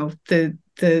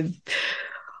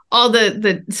all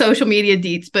the social media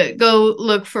deets, but go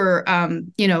look for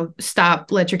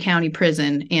stop Letcher County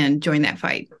Prison and join that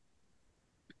fight.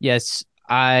 Yes,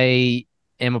 I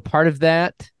am a part of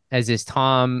that, as is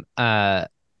Tom. You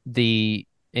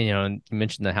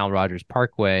mentioned the Hal Rogers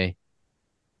Parkway.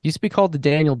 Used to be called the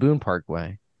Daniel Boone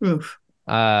Parkway. Oof.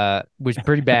 Which is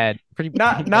pretty bad.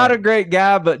 Not a great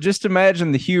guy, but just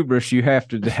imagine the hubris you have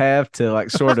to like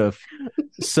sort of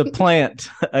supplant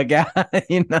a guy,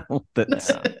 that's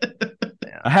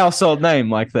a household name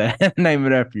like that. Name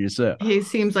it after yourself. He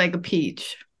seems like a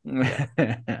peach.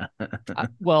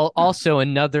 Well, also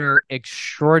another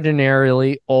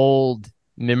extraordinarily old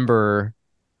member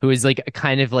who is like a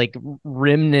kind of like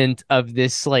remnant of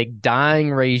this like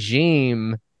dying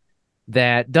regime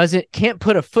that can't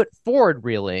put a foot forward,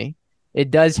 really. It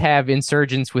does have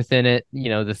insurgents within it, the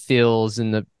Thils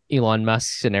and the Elon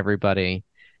Musks and everybody.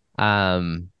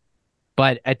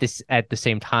 But at the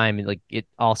same time, like, it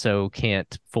also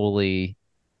can't fully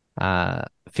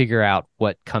figure out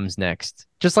what comes next.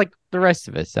 Just like the rest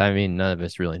of us. I mean, none of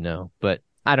us really know, but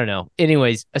I don't know.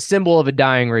 Anyways, a symbol of a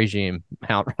dying regime,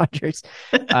 Hal Rogers.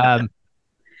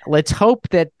 Let's hope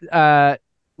that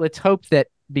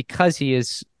because he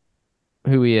is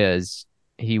who he is,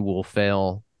 he will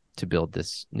fail to build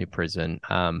this new prison.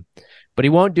 But he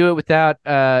won't do it without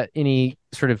any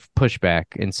sort of pushback.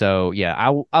 And so, yeah,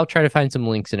 I'll try to find some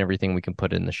links and everything we can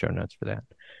put in the show notes for that.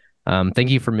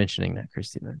 Thank you for mentioning that,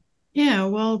 Christina. Yeah,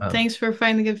 well, thanks for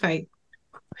finding a good fight.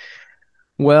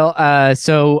 Well,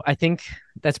 so I think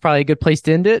that's probably a good place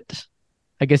to end it.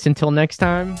 I guess until next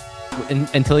time,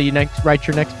 until you write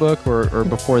your next book, or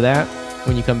before that,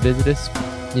 when you come visit us,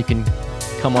 you can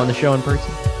come on the show in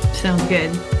person. Sounds good.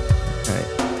 All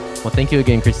right. Well, thank you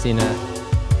again, Christina.